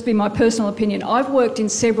to just be my personal opinion, I've worked in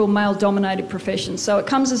several male-dominated professions, so it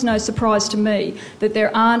comes as no surprise to me that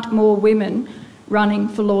there aren't more women running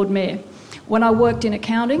for Lord Mayor. When I worked in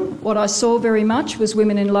accounting, what I saw very much was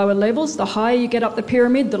women in lower levels. The higher you get up the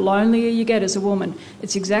pyramid, the lonelier you get as a woman.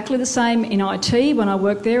 It's exactly the same in IT when I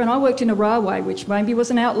worked there, and I worked in a railway, which maybe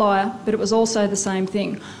was an outlier, but it was also the same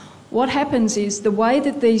thing. What happens is the way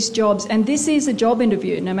that these jobs, and this is a job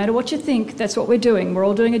interview, no matter what you think, that's what we're doing. We're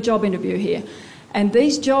all doing a job interview here. And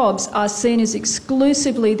these jobs are seen as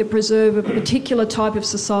exclusively the preserve of a particular type of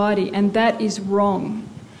society, and that is wrong.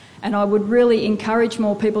 And I would really encourage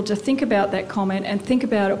more people to think about that comment and think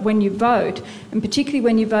about it when you vote, and particularly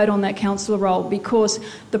when you vote on that councillor role, because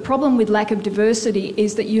the problem with lack of diversity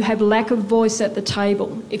is that you have lack of voice at the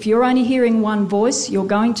table. If you're only hearing one voice, you're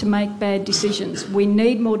going to make bad decisions. We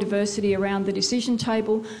need more diversity around the decision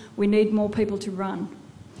table. We need more people to run.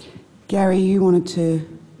 Gary, you wanted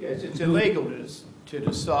to... Yes, it's illegal to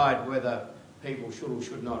decide whether people should or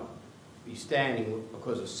should not be standing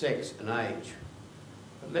because of sex and age.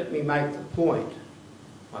 But let me make the point.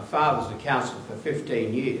 My father was a councillor for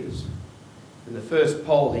 15 years, and the first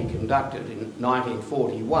poll he conducted in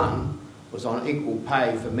 1941 was on equal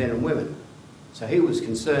pay for men and women. So he was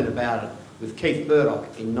concerned about it with Keith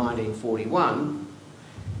Murdoch in 1941.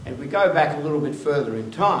 And if we go back a little bit further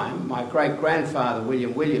in time, my great-grandfather,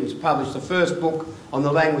 William Williams, published the first book on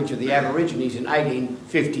the language of the Aborigines in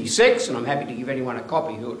 1856, and I'm happy to give anyone a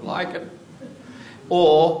copy who would like it.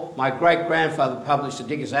 Or my great-grandfather published The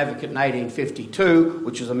Diggers' Advocate in 1852,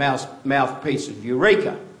 which is a mouthpiece of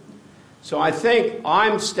Eureka. So I think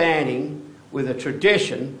I'm standing with a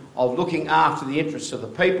tradition of looking after the interests of the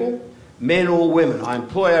people, men or women. I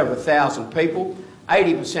employ over 1,000 people.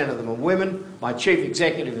 80% of them are women. My chief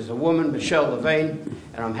executive is a woman, Michelle Levine,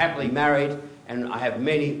 and I'm happily married, and I have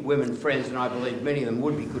many women friends, and I believe many of them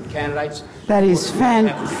would be good candidates. That is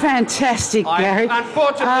fantastic, Gary.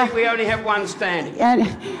 Unfortunately, we only have one standing. And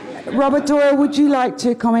Robert Doyle, would you like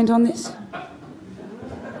to comment on this?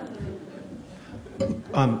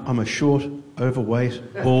 I'm a short, overweight,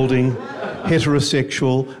 balding,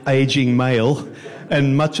 heterosexual, ageing male,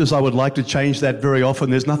 and much as I would like to change that very often,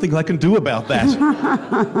 there's nothing I can do about that.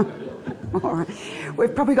 All right.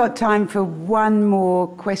 We've probably got time for one more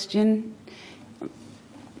question.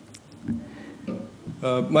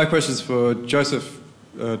 My question is for Joseph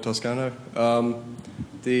Toscano.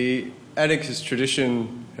 The anarchist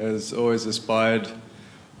tradition has always aspired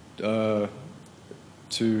to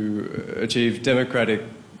achieve democratic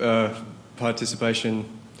participation,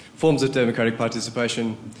 forms of democratic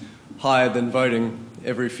participation higher than voting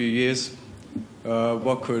every few years.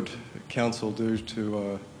 What could council do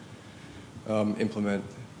to implement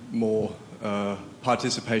more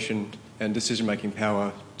participation and decision-making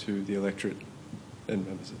power to the electorate and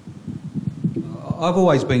members? I've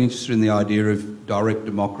always been interested in the idea of direct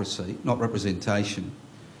democracy, not representation.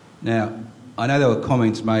 Now, I know there were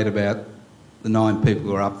comments made about the 9 people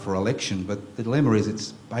who are up for election, but the dilemma is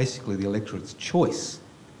it's basically the electorate's choice.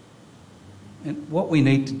 And what we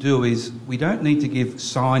need to do is we don't need to give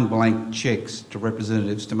signed blank cheques to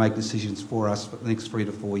representatives to make decisions for us for the next 3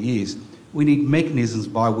 to 4 years. We need mechanisms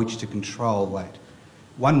by which to control that.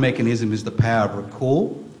 One mechanism is the power of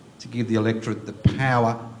recall, to give the electorate the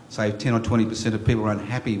power, say 10 or 20% of people are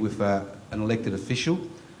unhappy with an elected official,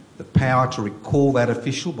 the power to recall that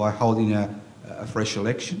official by holding a fresh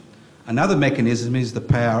election. Another mechanism is the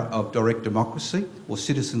power of direct democracy or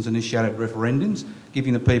citizens-initiated referendums,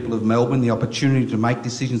 giving the people of Melbourne the opportunity to make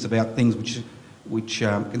decisions about things which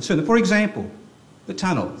concern them. For example, the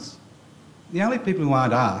tunnels. The only people who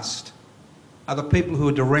aren't asked are the people who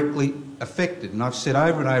are directly affected. And I've said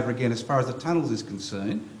over and over again, as far as the tunnels is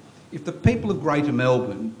concerned, if the people of Greater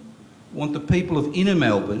Melbourne want the people of Inner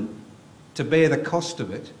Melbourne to bear the cost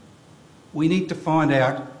of it, we need to find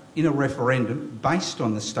out in a referendum based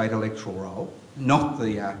on the state electoral roll, not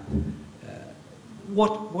the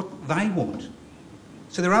what they want.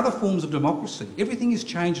 So there are other forms of democracy. Everything has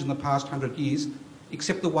changed in the past 100 years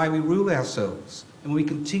except the way we rule ourselves, and we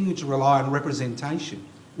continue to rely on representation.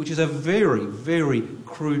 which is a very, very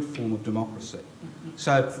crude form of democracy.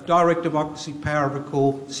 So direct democracy, power of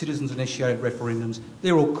recall, citizens-initiated referendums,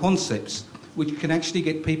 they're all concepts which can actually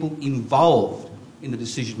get people involved in the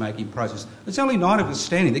decision-making process. There's only 9 of us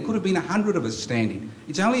standing. There could have been 100 of us standing.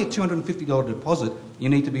 It's only a $250 deposit. You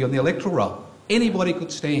need to be on the electoral roll. Anybody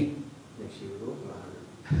could stand.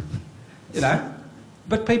 You know?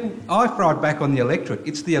 But people, I throw it back on the electorate.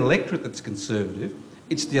 It's the electorate that's conservative.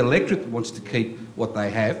 It's the electorate that wants to keep what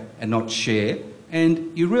they have and not share.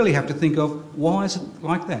 And you really have to think of, why is it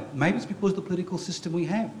like that? Maybe it's because of the political system we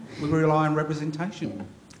have. We rely on representation.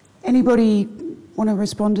 Anybody want to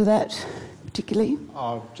respond to that particularly?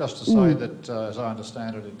 Just to say that, as I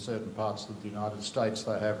understand it, in certain parts of the United States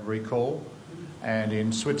they have recall, and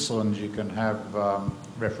in Switzerland you can have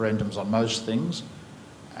referendums on most things,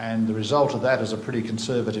 and the result of that is a pretty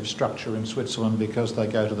conservative structure in Switzerland because they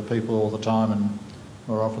go to the people all the time, and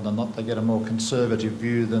more often than not they get a more conservative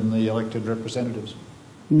view than the elected representatives,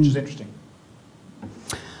 which is interesting.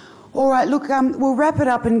 All right, look, we'll wrap it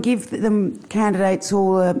up and give the candidates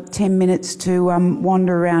all 10 minutes to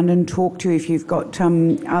wander around and talk to you if you've got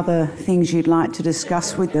other things you'd like to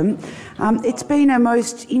discuss with them. It's been a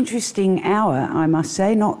most interesting hour, I must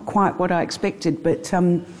say, not quite what I expected, but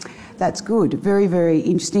that's good. Very, very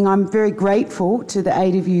interesting. I'm very grateful to the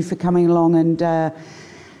 8 of you for coming along and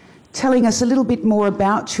telling us a little bit more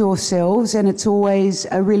about yourselves, and it's always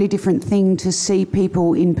a really different thing to see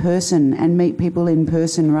people in person and meet people in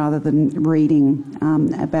person rather than reading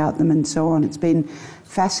about them and so on. It's been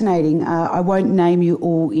fascinating. I won't name you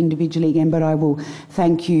all individually again, but I will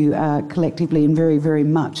thank you collectively and very, very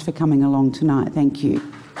much for coming along tonight. Thank you.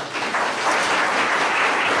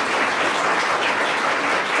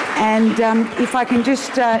 And if I can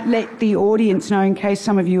just let the audience know, in case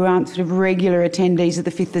some of you aren't sort of regular attendees of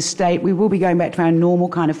the Fifth Estate, we will be going back to our normal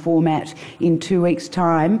kind of format in 2 weeks'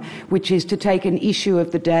 time, which is to take an issue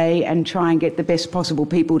of the day and try and get the best possible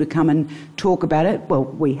people to come and talk about it. Well,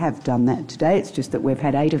 we have done that today, it's just that we've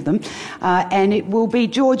had 8 of them. And it will be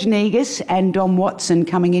George Negus and Dom Watson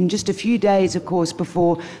coming in just a few days, of course,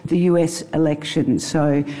 before the US election.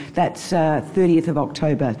 So that's 30th of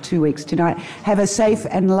October, 2 weeks tonight. Have a safe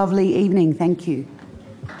and lovely evening. Thank you.